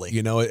 Absolutely.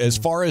 You know, as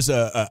far as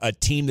a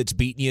team that's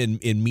beaten you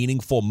in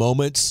meaningful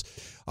moments,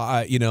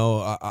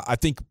 I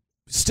think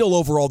still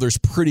overall there's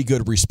pretty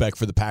good respect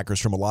for the Packers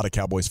from a lot of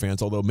Cowboys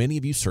fans, although many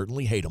of you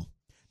certainly hate them.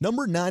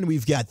 Number 9,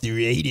 we've got the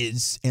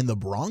Raiders and the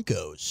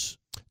Broncos.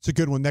 It's a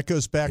good one. That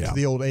goes back to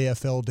the old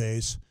AFL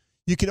days.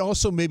 You could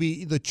also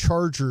maybe the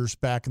Chargers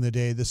back in the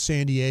day, the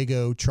San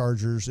Diego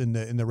Chargers and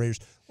the Raiders.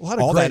 A lot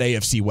of all great, that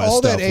AFC West all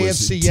stuff that was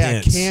AFC,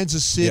 intense.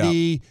 Kansas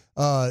City,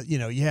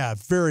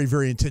 very,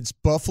 very intense.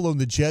 Buffalo and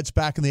the Jets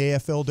back in the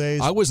AFL days.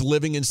 I was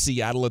living in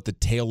Seattle at the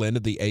tail end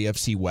of the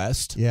AFC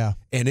West. Yeah.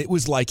 And it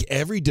was like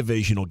every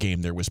divisional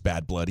game there was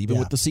bad blood, even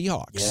with the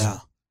Seahawks. Yeah.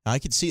 I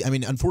could see. I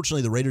mean,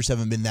 unfortunately, the Raiders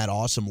haven't been that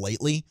awesome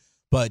lately.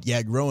 But,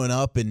 yeah, growing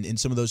up in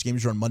some of those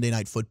games were on Monday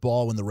Night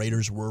Football when the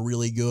Raiders were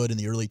really good in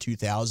the early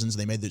 2000s.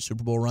 They made the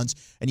Super Bowl runs.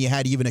 And you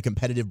had even a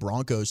competitive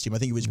Broncos team. I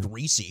think it was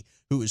Greasy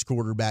who was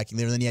quarterbacking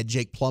there. And then you had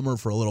Jake Plummer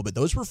for a little bit.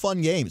 Those were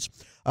fun games.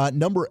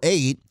 Number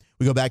 8,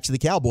 we go back to the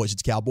Cowboys.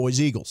 It's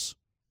Cowboys-Eagles.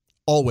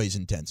 Always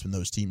intense when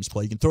those teams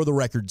play. You can throw the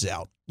records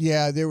out.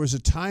 Yeah, there was a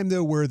time,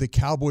 though, where the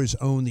Cowboys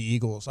owned the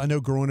Eagles. I know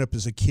growing up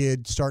as a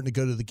kid, starting to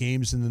go to the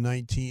games in the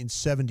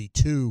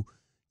 1972,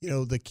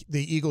 the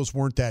Eagles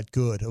weren't that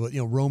good.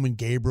 Roman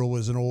Gabriel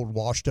was an old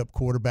washed-up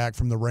quarterback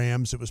from the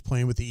Rams that was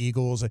playing with the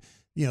Eagles.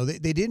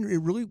 They didn't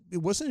it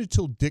wasn't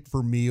until Dick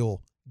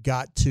Vermeil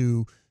got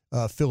to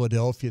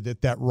Philadelphia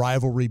that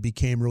rivalry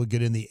became really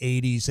good in the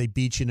 80s. They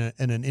beat you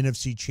in an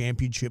NFC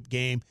championship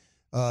game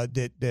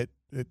that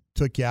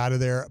took you out of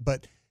there.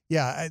 But,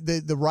 yeah,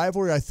 the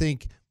rivalry, I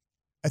think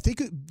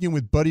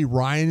with Buddy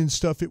Ryan and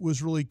stuff, it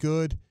was really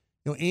good.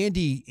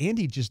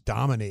 Andy just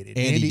dominated.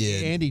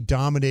 Andy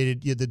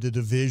dominated the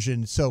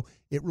division, so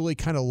it really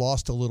kind of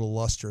lost a little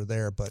luster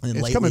there. But and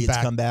it's lately coming it's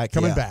back. come back.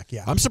 Coming back.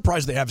 Yeah, I'm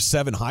surprised they have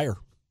 7 higher.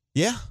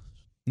 Yeah,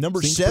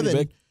 number Seems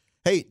 7.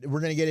 Hey,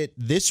 we're gonna get it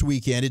this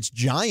weekend. It's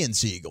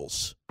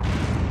Giants-Eagles.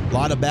 A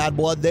lot of bad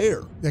blood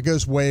there. That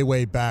goes way,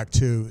 way back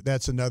too.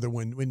 That's another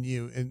one. When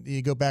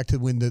you go back to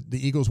when the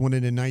Eagles went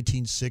in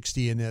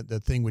 1960, and the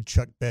thing with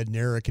Chuck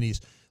Bednarik, and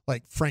he's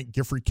like Frank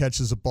Gifford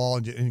catches a ball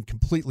and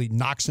completely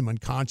knocks him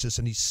unconscious,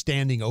 and he's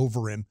standing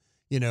over him.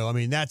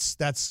 That's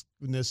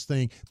this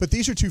thing. But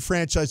these are two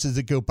franchises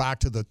that go back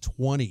to the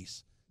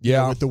 20s.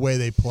 Yeah, with the way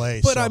they play.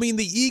 But I mean,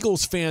 the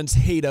Eagles fans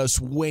hate us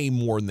way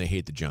more than they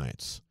hate the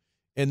Giants,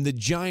 and the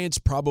Giants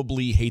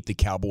probably hate the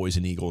Cowboys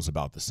and Eagles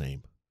about the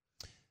same.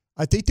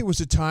 I think there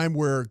was a time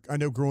where I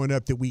know growing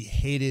up that we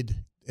hated,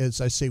 as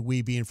I say,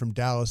 we being from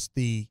Dallas,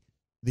 the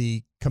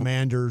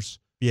Commanders.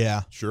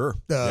 Yeah, sure.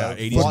 The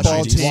 80s,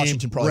 football 90s. team,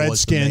 Washington probably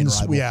Redskins. was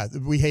the main Yeah,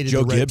 we hated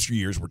Joe the Gibbs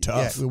years were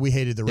tough. Yeah, we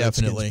hated the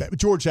Definitely.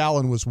 Redskins. George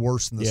Allen was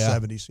worse in the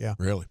 70s. Yeah,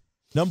 really.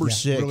 Number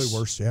 6, really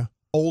worse. Yeah,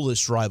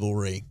 oldest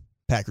rivalry,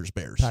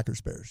 Packers-Bears.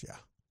 Packers-Bears. Yeah,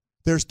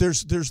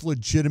 there's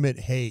legitimate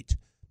hate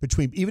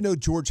between, even though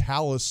George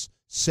Halas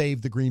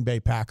saved the Green Bay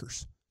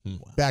Packers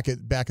back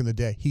in the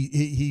day.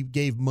 He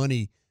gave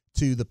money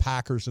to the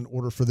Packers in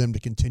order for them to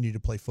continue to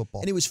play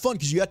football. And it was fun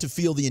because you got to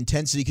feel the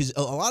intensity, because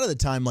a lot of the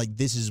time, like,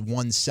 this is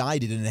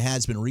one-sided, and it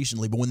has been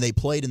recently, but when they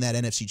played in that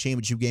NFC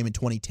Championship game in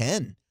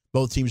 2010,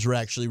 both teams were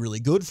actually really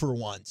good for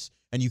once,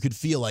 and you could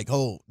feel like,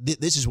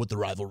 this is what the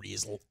rivalry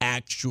is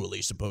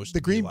actually supposed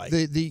to be like.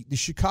 The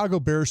Chicago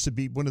Bears to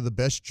be one of the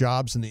best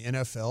jobs in the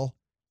NFL,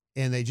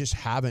 and they just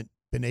haven't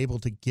been able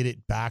to get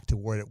it back to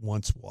where it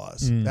once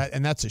was.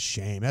 And that's a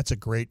shame. That's a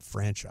great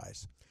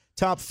franchise.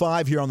 Top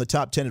 5 here on the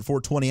Top 10 at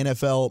 420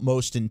 NFL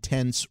most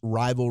intense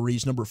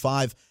rivalries. Number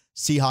 5,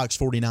 Seahawks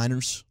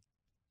 49ers.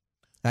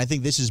 And I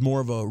think this is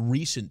more of a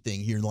recent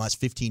thing here in the last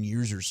 15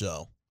 years or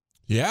so.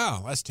 Yeah,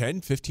 last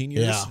 10, 15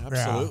 years. Yeah.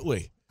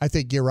 Absolutely. Yeah. I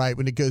think you're right.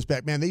 When it goes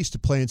back, man, they used to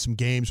play in some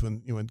games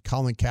when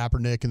Colin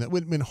Kaepernick and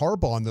when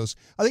Harbaugh and those.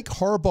 I think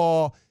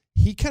Harbaugh,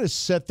 he kind of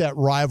set that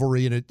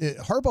rivalry. And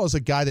Harbaugh is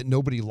a guy that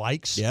nobody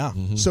likes. Yeah.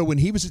 Mm-hmm. So when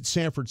he was at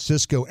San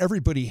Francisco,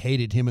 everybody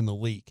hated him in the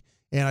league.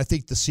 And I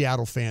think the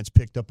Seattle fans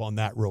picked up on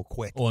that real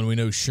quick. Well, and we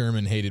know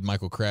Sherman hated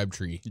Michael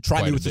Crabtree.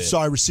 Try me with a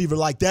sorry receiver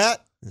like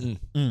that.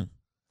 Number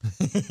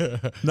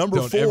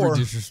Don't 4. ever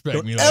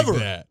disrespect me ever.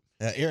 like that.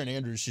 Aaron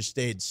Andrews just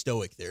stayed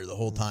stoic there the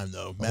whole time,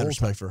 though. Mad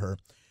respect for her.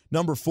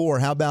 Number 4,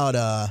 how about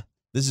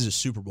this is a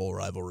Super Bowl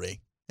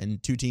rivalry,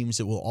 and two teams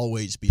that will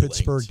always be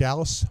Pittsburgh, linked.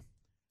 Dallas.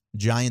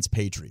 Giants,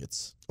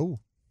 Patriots. Oh,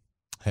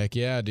 heck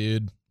yeah,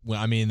 dude. Well,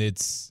 I mean,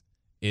 it's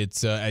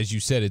as you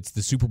said, it's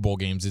the Super Bowl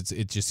games.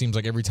 It just seems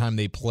like every time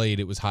they played,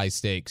 it was high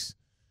stakes,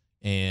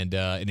 and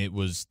it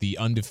was the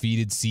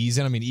undefeated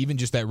season. I mean, even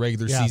just that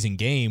regular season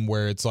game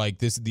where it's like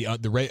this the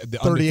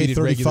undefeated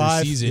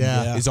regular season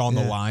is on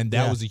the line.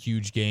 That was a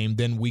huge game.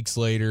 Then weeks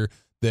later,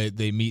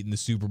 they meet in the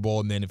Super Bowl,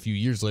 and then a few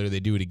years later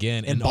they do it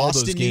again. And all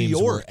Boston, those New games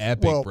York. were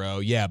epic, Well, bro.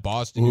 Yeah,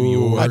 Boston,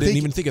 New York. I didn't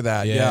even think of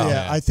that.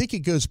 Yeah. I think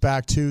it goes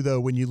back to, though,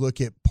 when you look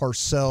at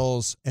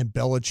Parcells and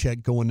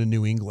Belichick going to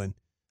New England.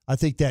 I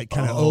think that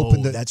kind of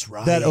opened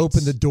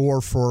the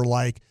door for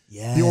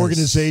the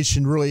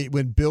organization. Really,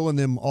 when Bill and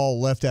them all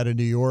left out of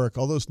New York,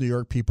 all those New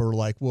York people are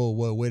like,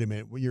 "Whoa, wait a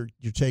minute! You're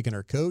taking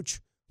our coach?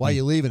 Why are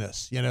you leaving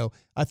us?"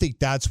 I think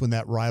that's when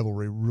that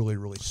rivalry really,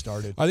 really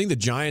started. I think the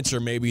Giants are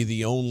maybe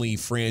the only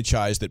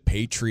franchise that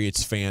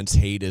Patriots fans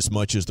hate as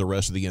much as the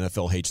rest of the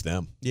NFL hates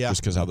them. Yeah,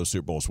 just because how those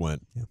Super Bowls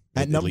went.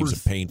 Yeah. It leaves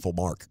a painful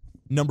mark.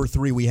 Number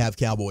 3, we have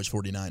Cowboys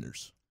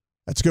 49ers.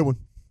 That's a good one.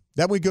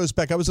 That one goes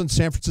back. I was on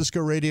San Francisco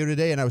radio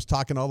today, and I was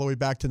talking all the way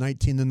back to the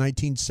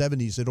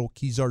 1970s at Old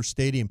Kezar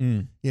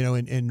Stadium.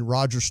 And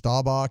Roger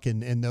Staubach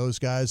and those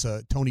guys,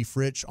 Tony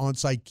Fritsch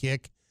onside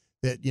kick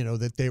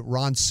that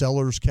Ron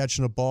Sellers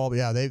catching a ball.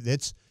 Yeah,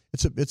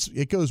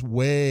 it goes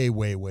way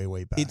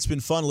back. It's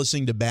been fun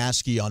listening to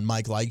Baskey on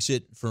Mike Likes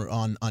It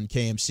on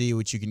KMC,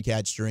 which you can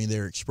catch during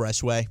their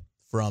Expressway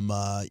from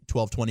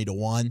 12:20 to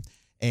 1.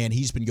 And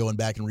he's been going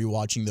back and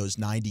rewatching those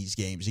 90s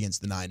games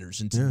against the Niners.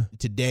 And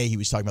today he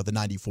was talking about the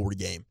 94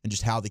 game and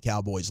just how the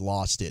Cowboys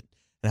lost it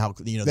and how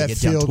they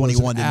get down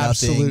 21 to nothing.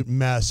 Absolute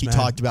mess. He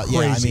talked about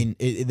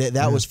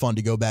that was fun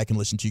to go back and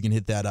listen to. You can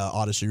hit that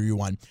Odyssey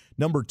Rewind.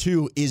 Number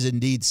 2 is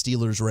indeed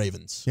Steelers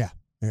Ravens. Yeah,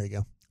 there you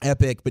go.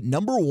 Epic. But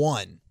number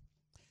 1,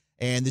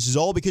 and this is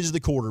all because of the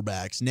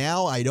quarterbacks.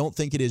 Now I don't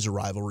think it is a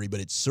rivalry, but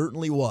it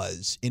certainly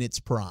was in its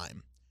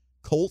prime.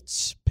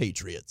 Colts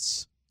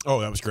Patriots. Oh,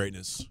 that was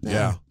greatness.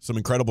 Yeah. Some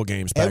incredible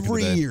games back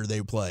Every in the day. year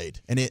they played.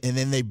 And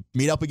then they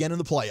meet up again in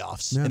the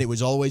playoffs. Yeah. And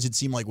it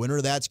seemed like winner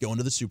of that's going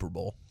to the Super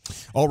Bowl.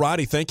 All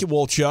righty. Thank you,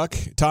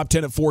 Wolchuk. Top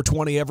 10 at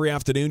 4:20 every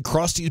afternoon.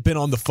 Krusty's been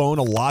on the phone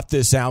a lot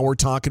this hour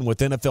talking with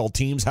NFL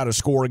teams how to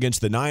score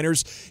against the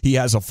Niners. He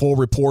has a full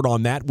report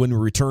on that when we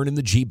return in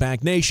the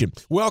G-Bag Nation.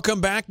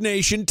 Welcome back,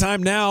 Nation.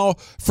 Time now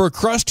for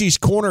Krusty's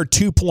Corner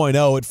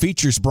 2.0. It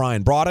features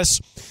Brian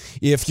Broaddus.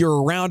 If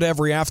you're around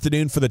every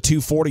afternoon for the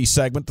 240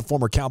 segment, the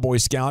former Cowboy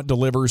Scout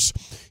delivers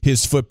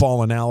his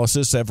football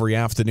analysis every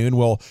afternoon.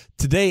 Well,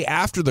 today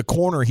after the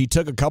corner, he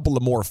took a couple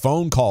of more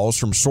phone calls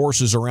from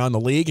sources around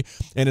the league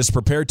and is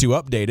prepared to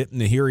update it.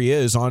 And here he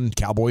is on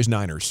Cowboys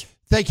Niners.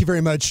 Thank you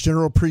very much,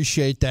 General.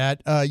 Appreciate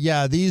that.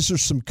 These are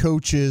some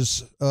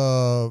coaches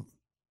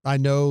I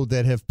know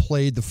that have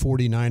played the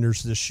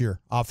 49ers this year,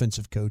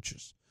 offensive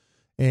coaches,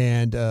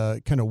 and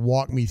kind of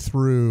walk me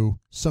through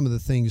some of the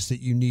things that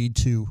you need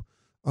to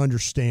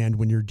understand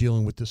when you're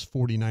dealing with this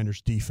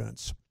 49ers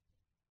defense.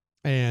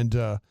 And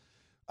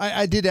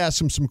I did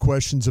ask him some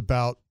questions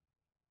about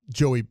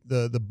Joey,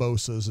 the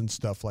Bosas and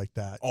stuff like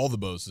that. All the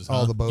Bosas, huh?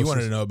 All the Bosas. You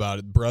wanted to know about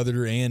it,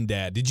 brother and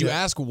dad. Did you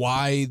ask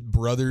why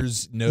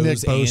brother's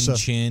nose and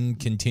chin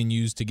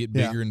continues to get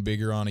bigger and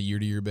bigger on a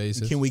year-to-year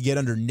basis? Can we get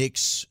under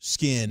Nick's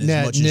skin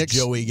as much as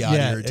Joey got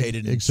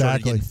irritated and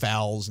started getting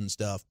fouls and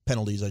stuff?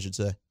 Penalties, I should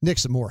say.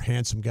 Nick's a more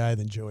handsome guy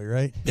than Joey,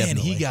 right? Man,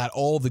 he got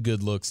all the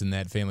good looks in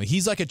that family.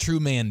 He's like a true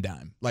man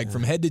dime. Like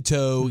from head to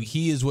toe,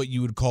 he is what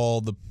you would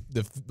call the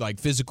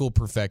physical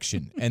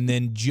perfection. And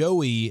then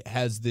Joey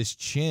has this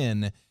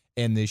chin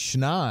and this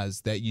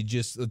schnoz that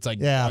it's like,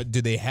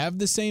 do they have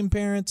the same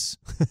parents?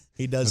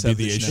 He does have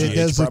the HGH. It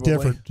does look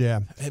different,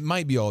 yeah. It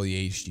might be all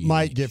the HGH.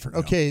 Might different.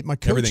 Okay, my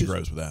coaches, everything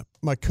grows with that.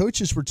 My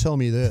coaches were telling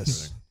me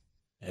this.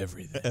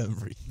 Everything.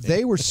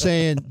 They were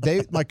saying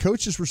my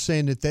coaches were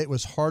saying that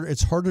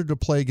it's harder to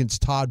play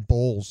against Todd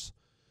Bowles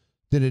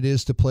than it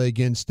is to play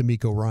against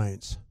DeMeco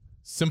Ryans.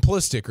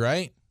 Simplistic,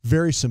 right?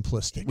 Very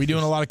simplistic. We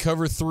doing a lot of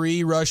cover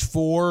 3, rush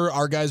 4.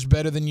 Our guys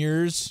better than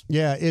yours.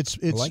 Yeah, it's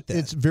like that.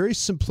 It's very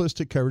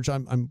simplistic coverage.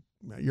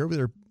 You're over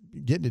there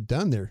getting it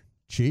done there,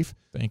 Chief.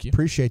 Thank you.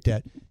 Appreciate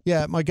that.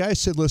 Yeah, my guy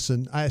said,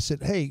 listen. I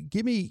said, hey,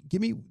 give me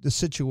the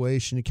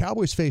situation. The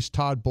Cowboys faced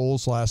Todd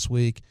Bowles last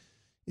week.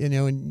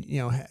 When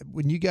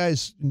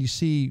you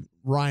see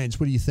Ryans,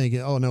 what do you think?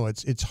 Oh no,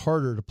 it's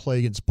harder to play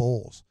against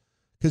Bowles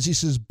because he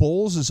says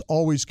Bowles is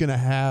always going to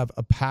have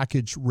a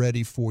package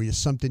ready for you,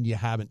 something you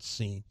haven't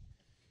seen.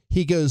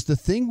 He goes, the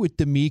thing with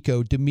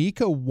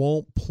DeMeco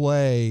won't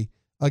play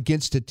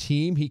against a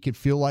team he could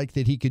feel like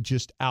that he could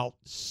just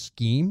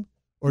out-scheme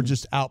or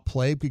just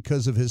outplay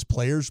because of his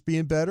players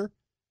being better.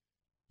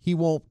 He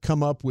won't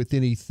come up with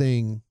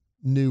anything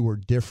new or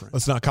different.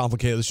 Let's not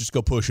complicate it. Let's just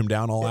go push him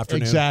down all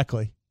afternoon.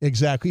 Exactly.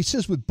 He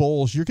says with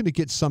Bowles, you're going to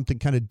get something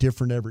kind of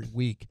different every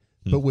week.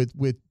 But with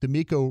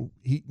DeMeco,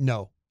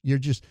 you're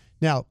just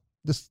 – now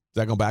 – Is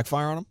that going to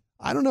backfire on him?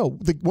 I don't know.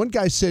 The one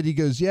guy said, he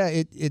goes,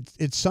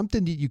 it's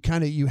something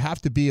that you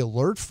have to be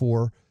alert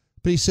for.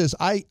 But he says,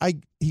 I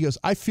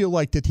feel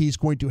like that he's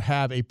going to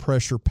have a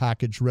pressure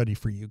package ready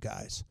for you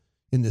guys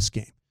in this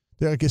game.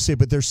 Like I say,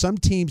 but there's some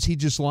teams he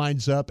just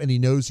lines up and he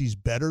knows he's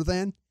better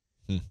than,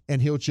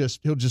 and he'll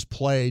just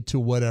play to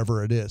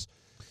whatever it is.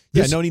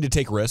 No need to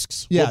take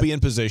risks. Yeah. We'll be in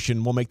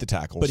position. We'll make the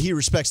tackles. But he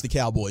respects the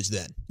Cowboys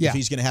then. Yeah. If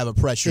he's going to have a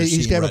pressure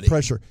he's going to have a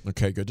pressure.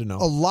 Okay, good to know.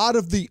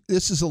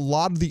 This is a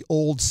lot of the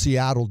old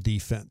Seattle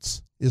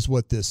defense is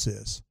what this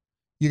is.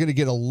 You're going to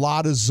get a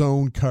lot of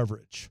zone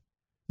coverage.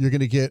 You're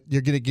going to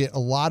get a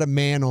lot of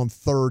man on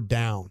third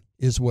down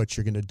is what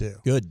you're going to do.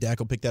 Good. Dak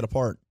will pick that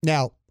apart.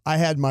 Now, I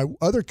had my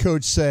other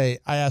coach say,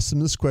 I asked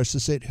him this question,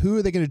 I said, who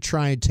are they going to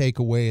try and take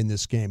away in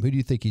this game? Who do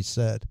you think he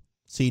said?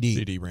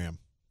 CD Ram.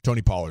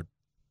 Tony Pollard.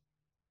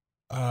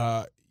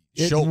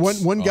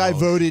 Schultz. One guy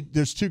voted.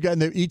 There's two guys,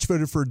 and they each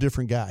voted for a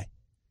different guy.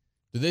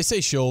 Did they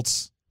say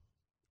Schultz?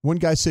 One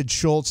guy said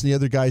Schultz, and the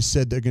other guy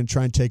said they're going to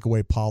try and take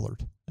away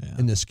Pollard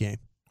in this game.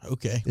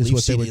 Okay, is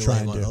what they would try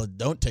and do.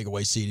 Don't take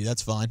away CD.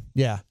 That's fine.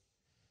 Yeah.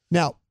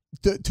 Now,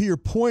 to your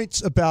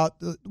points about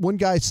one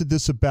guy said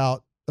this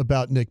about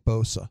Nick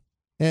Bosa,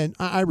 and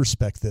I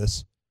respect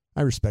this.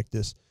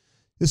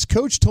 This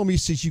coach told me, he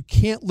says, you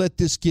can't let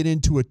this get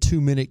into a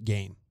 2-minute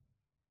game.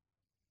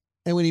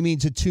 And when he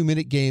means a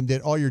 2-minute game,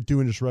 that all you're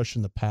doing is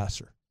rushing the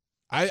passer.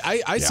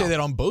 I say that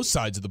on both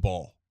sides of the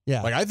ball.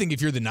 Yeah. Like, I think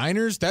if you're the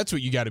Niners, that's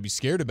what you got to be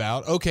scared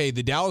about. Okay,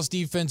 the Dallas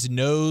defense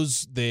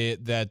knows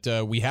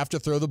that we have to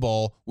throw the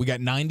ball. We got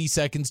 90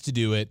 seconds to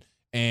do it,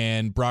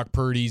 and Brock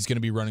Purdy's going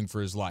to be running for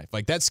his life.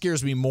 Like, that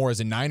scares me more as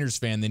a Niners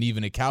fan than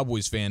even a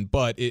Cowboys fan,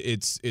 but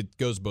it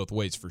goes both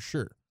ways for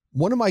sure.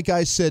 One of my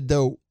guys said,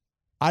 though,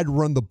 I'd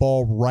run the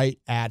ball right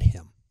at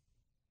him.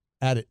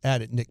 At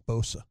it, Nick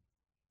Bosa.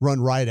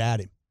 Run right at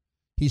him.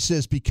 He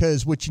says,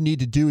 because what you need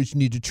to do is you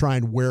need to try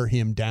and wear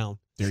him down.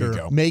 There you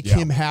go. Make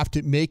him have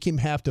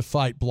to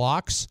fight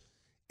blocks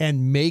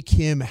and make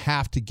him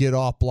have to get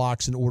off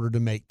blocks in order to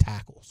make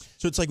tackles.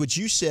 So it's like what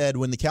you said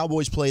when the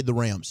Cowboys played the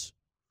Rams.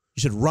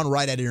 You said run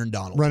right at Aaron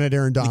Donald. Run at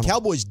Aaron Donald. The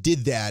Cowboys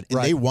did that,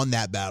 and they won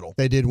that battle.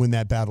 They did win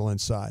that battle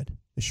inside.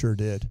 They sure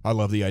did. I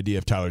love the idea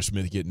of Tyler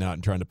Smith getting out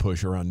and trying to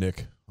push around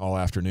Nick all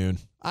afternoon.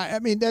 I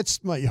mean,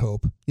 that's my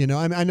hope. You know,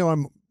 I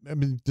know I've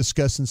been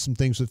discussing some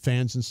things with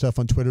fans and stuff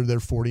on Twitter. They're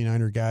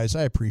 49er guys.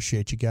 I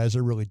appreciate you guys. I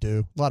really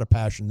do. A lot of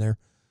passion there.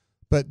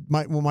 But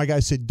my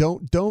guy said,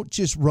 don't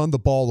just run the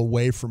ball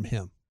away from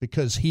him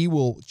because he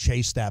will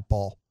chase that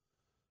ball.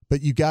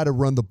 But you got to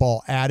run the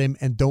ball at him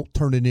and don't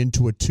turn it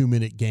into a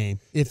 2-minute game.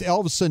 If all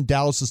of a sudden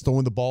Dallas is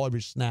throwing the ball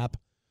every snap,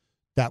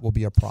 that will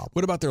be a problem.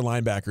 What about their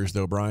linebackers,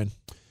 though, Brian?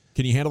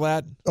 Can you handle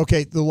that?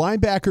 Okay, the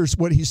linebackers,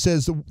 what he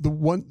says, the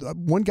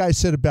one guy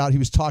said about, he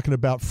was talking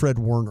about Fred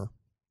Warner.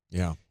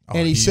 Yeah.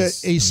 And he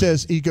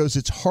goes,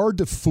 it's hard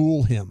to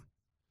fool him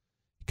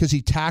because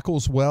he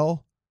tackles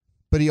well,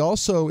 but he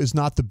also is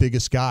not the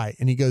biggest guy.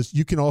 And he goes,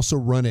 you can also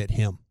run at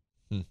him,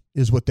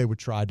 is what they would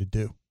try to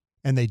do.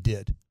 And they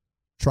did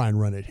try and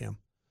run at him.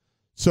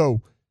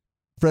 So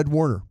Fred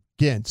Warner,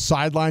 again,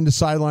 sideline to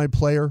sideline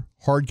player,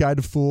 hard guy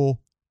to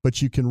fool, but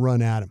you can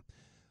run at him.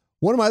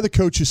 One of my other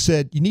coaches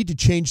said, you need to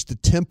change the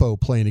tempo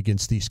playing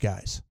against these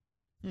guys.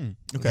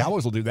 Okay.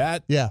 Cowboys will do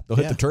that. Yeah. They'll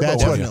hit the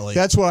turbo.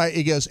 That's what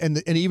he goes,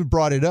 and he even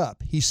brought it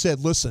up. He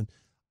said, listen,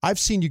 I've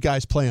seen you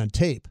guys play on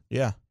tape.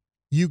 Yeah.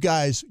 You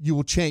guys, you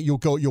will change,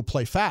 you'll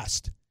play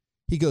fast.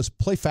 He goes,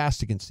 play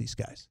fast against these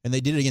guys. And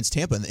they did it against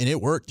Tampa, and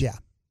it worked. Yeah.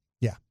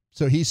 Yeah.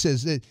 So he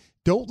says,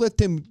 don't let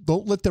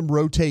them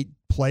rotate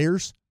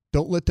players.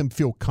 Don't let them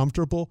feel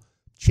comfortable.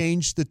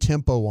 Change the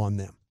tempo on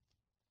them.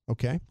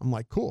 Okay? I'm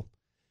like, cool.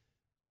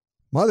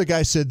 My other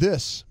guy said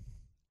this.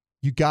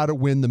 You got to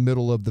win the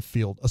middle of the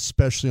field,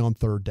 especially on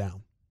third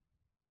down.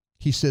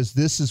 He says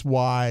this is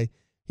why,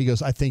 he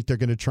goes, I think they're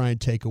going to try and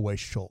take away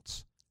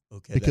Schultz.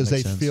 Okay, because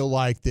they feel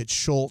like that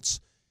Schultz,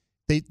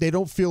 they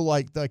don't feel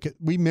like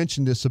we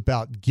mentioned this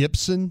about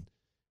Gibson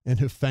and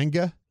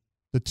Hufanga,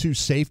 the two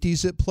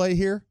safeties at play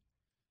here.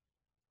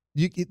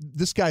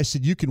 This guy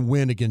said you can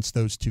win against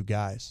those two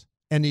guys.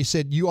 And he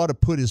said you ought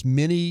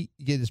to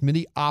get as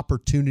many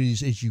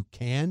opportunities as you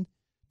can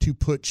to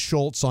put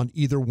Schultz on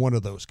either one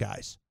of those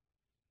guys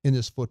in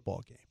this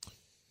football game.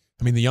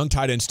 I mean, the young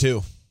tight ends,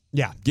 too.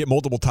 Yeah. Get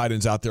multiple tight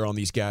ends out there on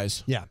these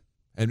guys. Yeah.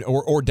 And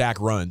or Dak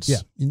runs.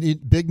 Yeah.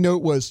 Big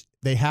note was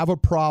they have a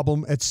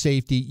problem at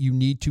safety. You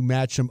need to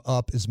match them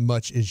up as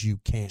much as you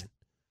can.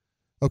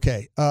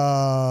 Okay.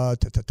 One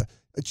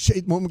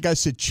guy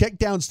said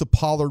checkdowns to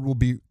Pollard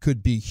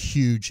could be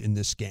huge in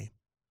this game.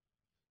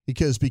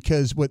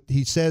 Because what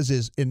he says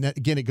is, and that,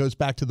 again, it goes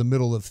back to the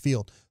middle of the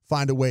field.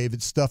 Find a way, if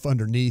it's stuff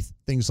underneath,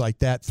 things like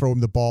that, throw him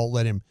the ball,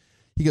 let him.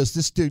 He goes,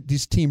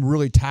 this team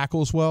really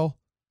tackles well,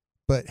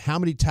 but how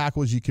many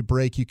tackles you could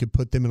break, you could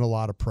put them in a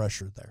lot of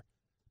pressure there.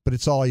 But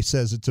it's all he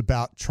says. It's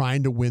about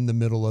trying to win the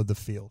middle of the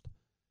field.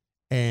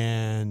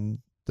 And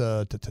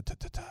I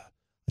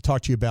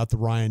talked to you about the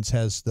Ryan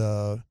says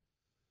the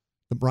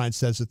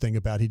thing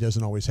about he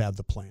doesn't always have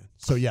the plan.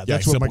 So,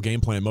 that's simple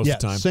game plan most of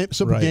the time.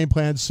 Simple game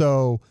plan.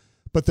 So,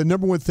 but the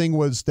number one thing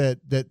was that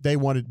they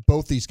wanted,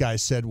 both these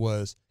guys said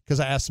was, because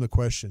I asked them a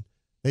question,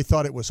 they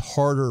thought it was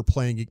harder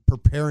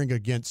preparing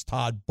against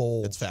Todd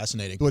Bowles. That's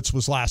fascinating. Which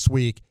was last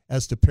week,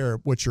 as to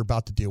what you're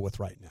about to deal with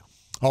right now.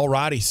 All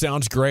righty.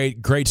 Sounds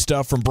great. Great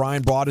stuff from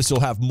Brian Broaddus.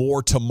 He'll have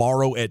more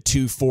tomorrow at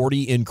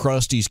 2:40 in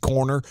Krusty's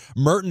Corner.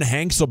 Merton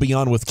Hanks will be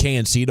on with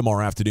KNC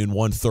tomorrow afternoon,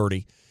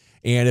 1:30.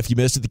 And if you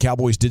missed it, the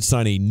Cowboys did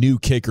sign a new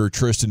kicker,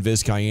 Tristan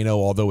Vizcaino,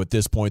 although at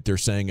this point they're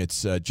saying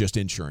it's just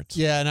insurance.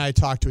 Yeah, and I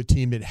talked to a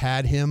team that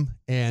had him,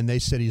 and they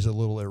said he's a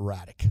little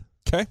erratic.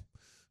 Okay.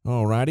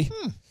 All righty.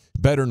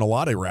 Better than a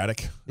lot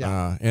erratic.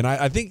 Yeah. And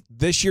I think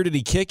this year, did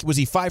he kick? Was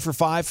he 5 for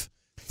 5?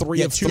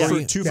 3 of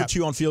 3? 2 for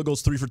 2 on field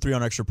goals, 3 for 3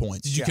 on extra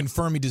points. Did you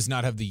confirm he does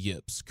not have the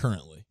yips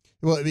currently?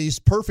 Well, he's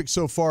perfect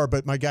so far,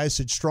 but my guy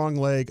said strong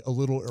leg, a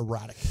little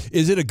erratic.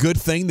 Is it a good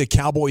thing the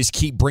Cowboys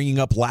keep bringing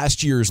up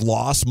last year's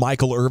loss?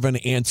 Michael Irvin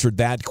answered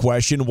that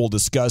question. We'll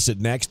discuss it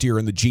next year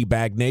in the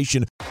G-Bag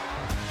Nation.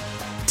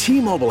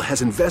 T-Mobile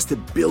has invested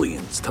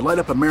billions to light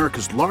up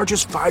America's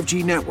largest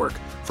 5G network,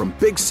 from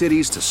big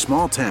cities to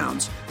small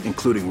towns,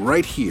 including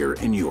right here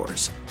in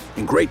yours.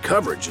 And great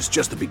coverage is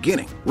just the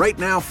beginning. Right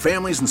now,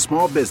 families and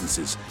small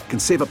businesses can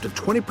save up to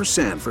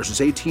 20%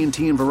 versus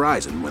AT&T and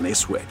Verizon when they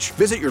switch.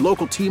 Visit your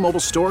local T-Mobile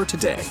store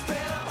today.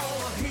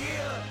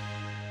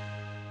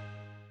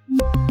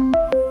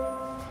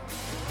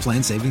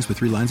 Plan savings with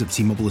 3 lines of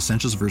T-Mobile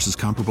Essentials versus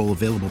comparable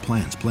available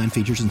plans. Plan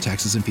features and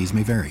taxes and fees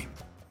may vary.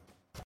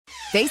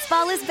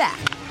 Baseball is back,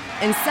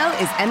 and so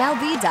is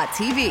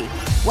MLB.tv.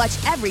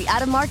 Watch every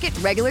out-of-market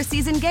regular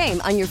season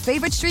game on your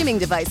favorite streaming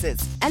devices,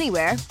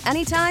 anywhere,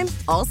 anytime,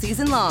 all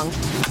season long.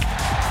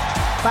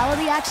 Follow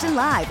the action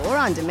live or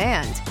on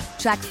demand.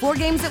 Track 4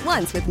 games at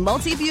once with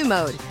multi-view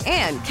mode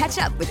and catch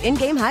up with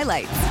in-game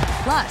highlights.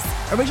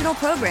 Plus, original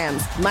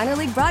programs, minor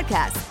league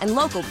broadcasts, and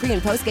local pre-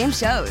 and post-game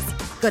shows.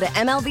 Go to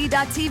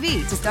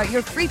MLB.tv to start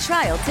your free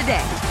trial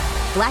today.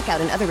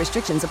 Blackout and other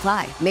restrictions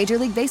apply. Major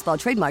League Baseball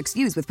trademarks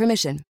used with permission.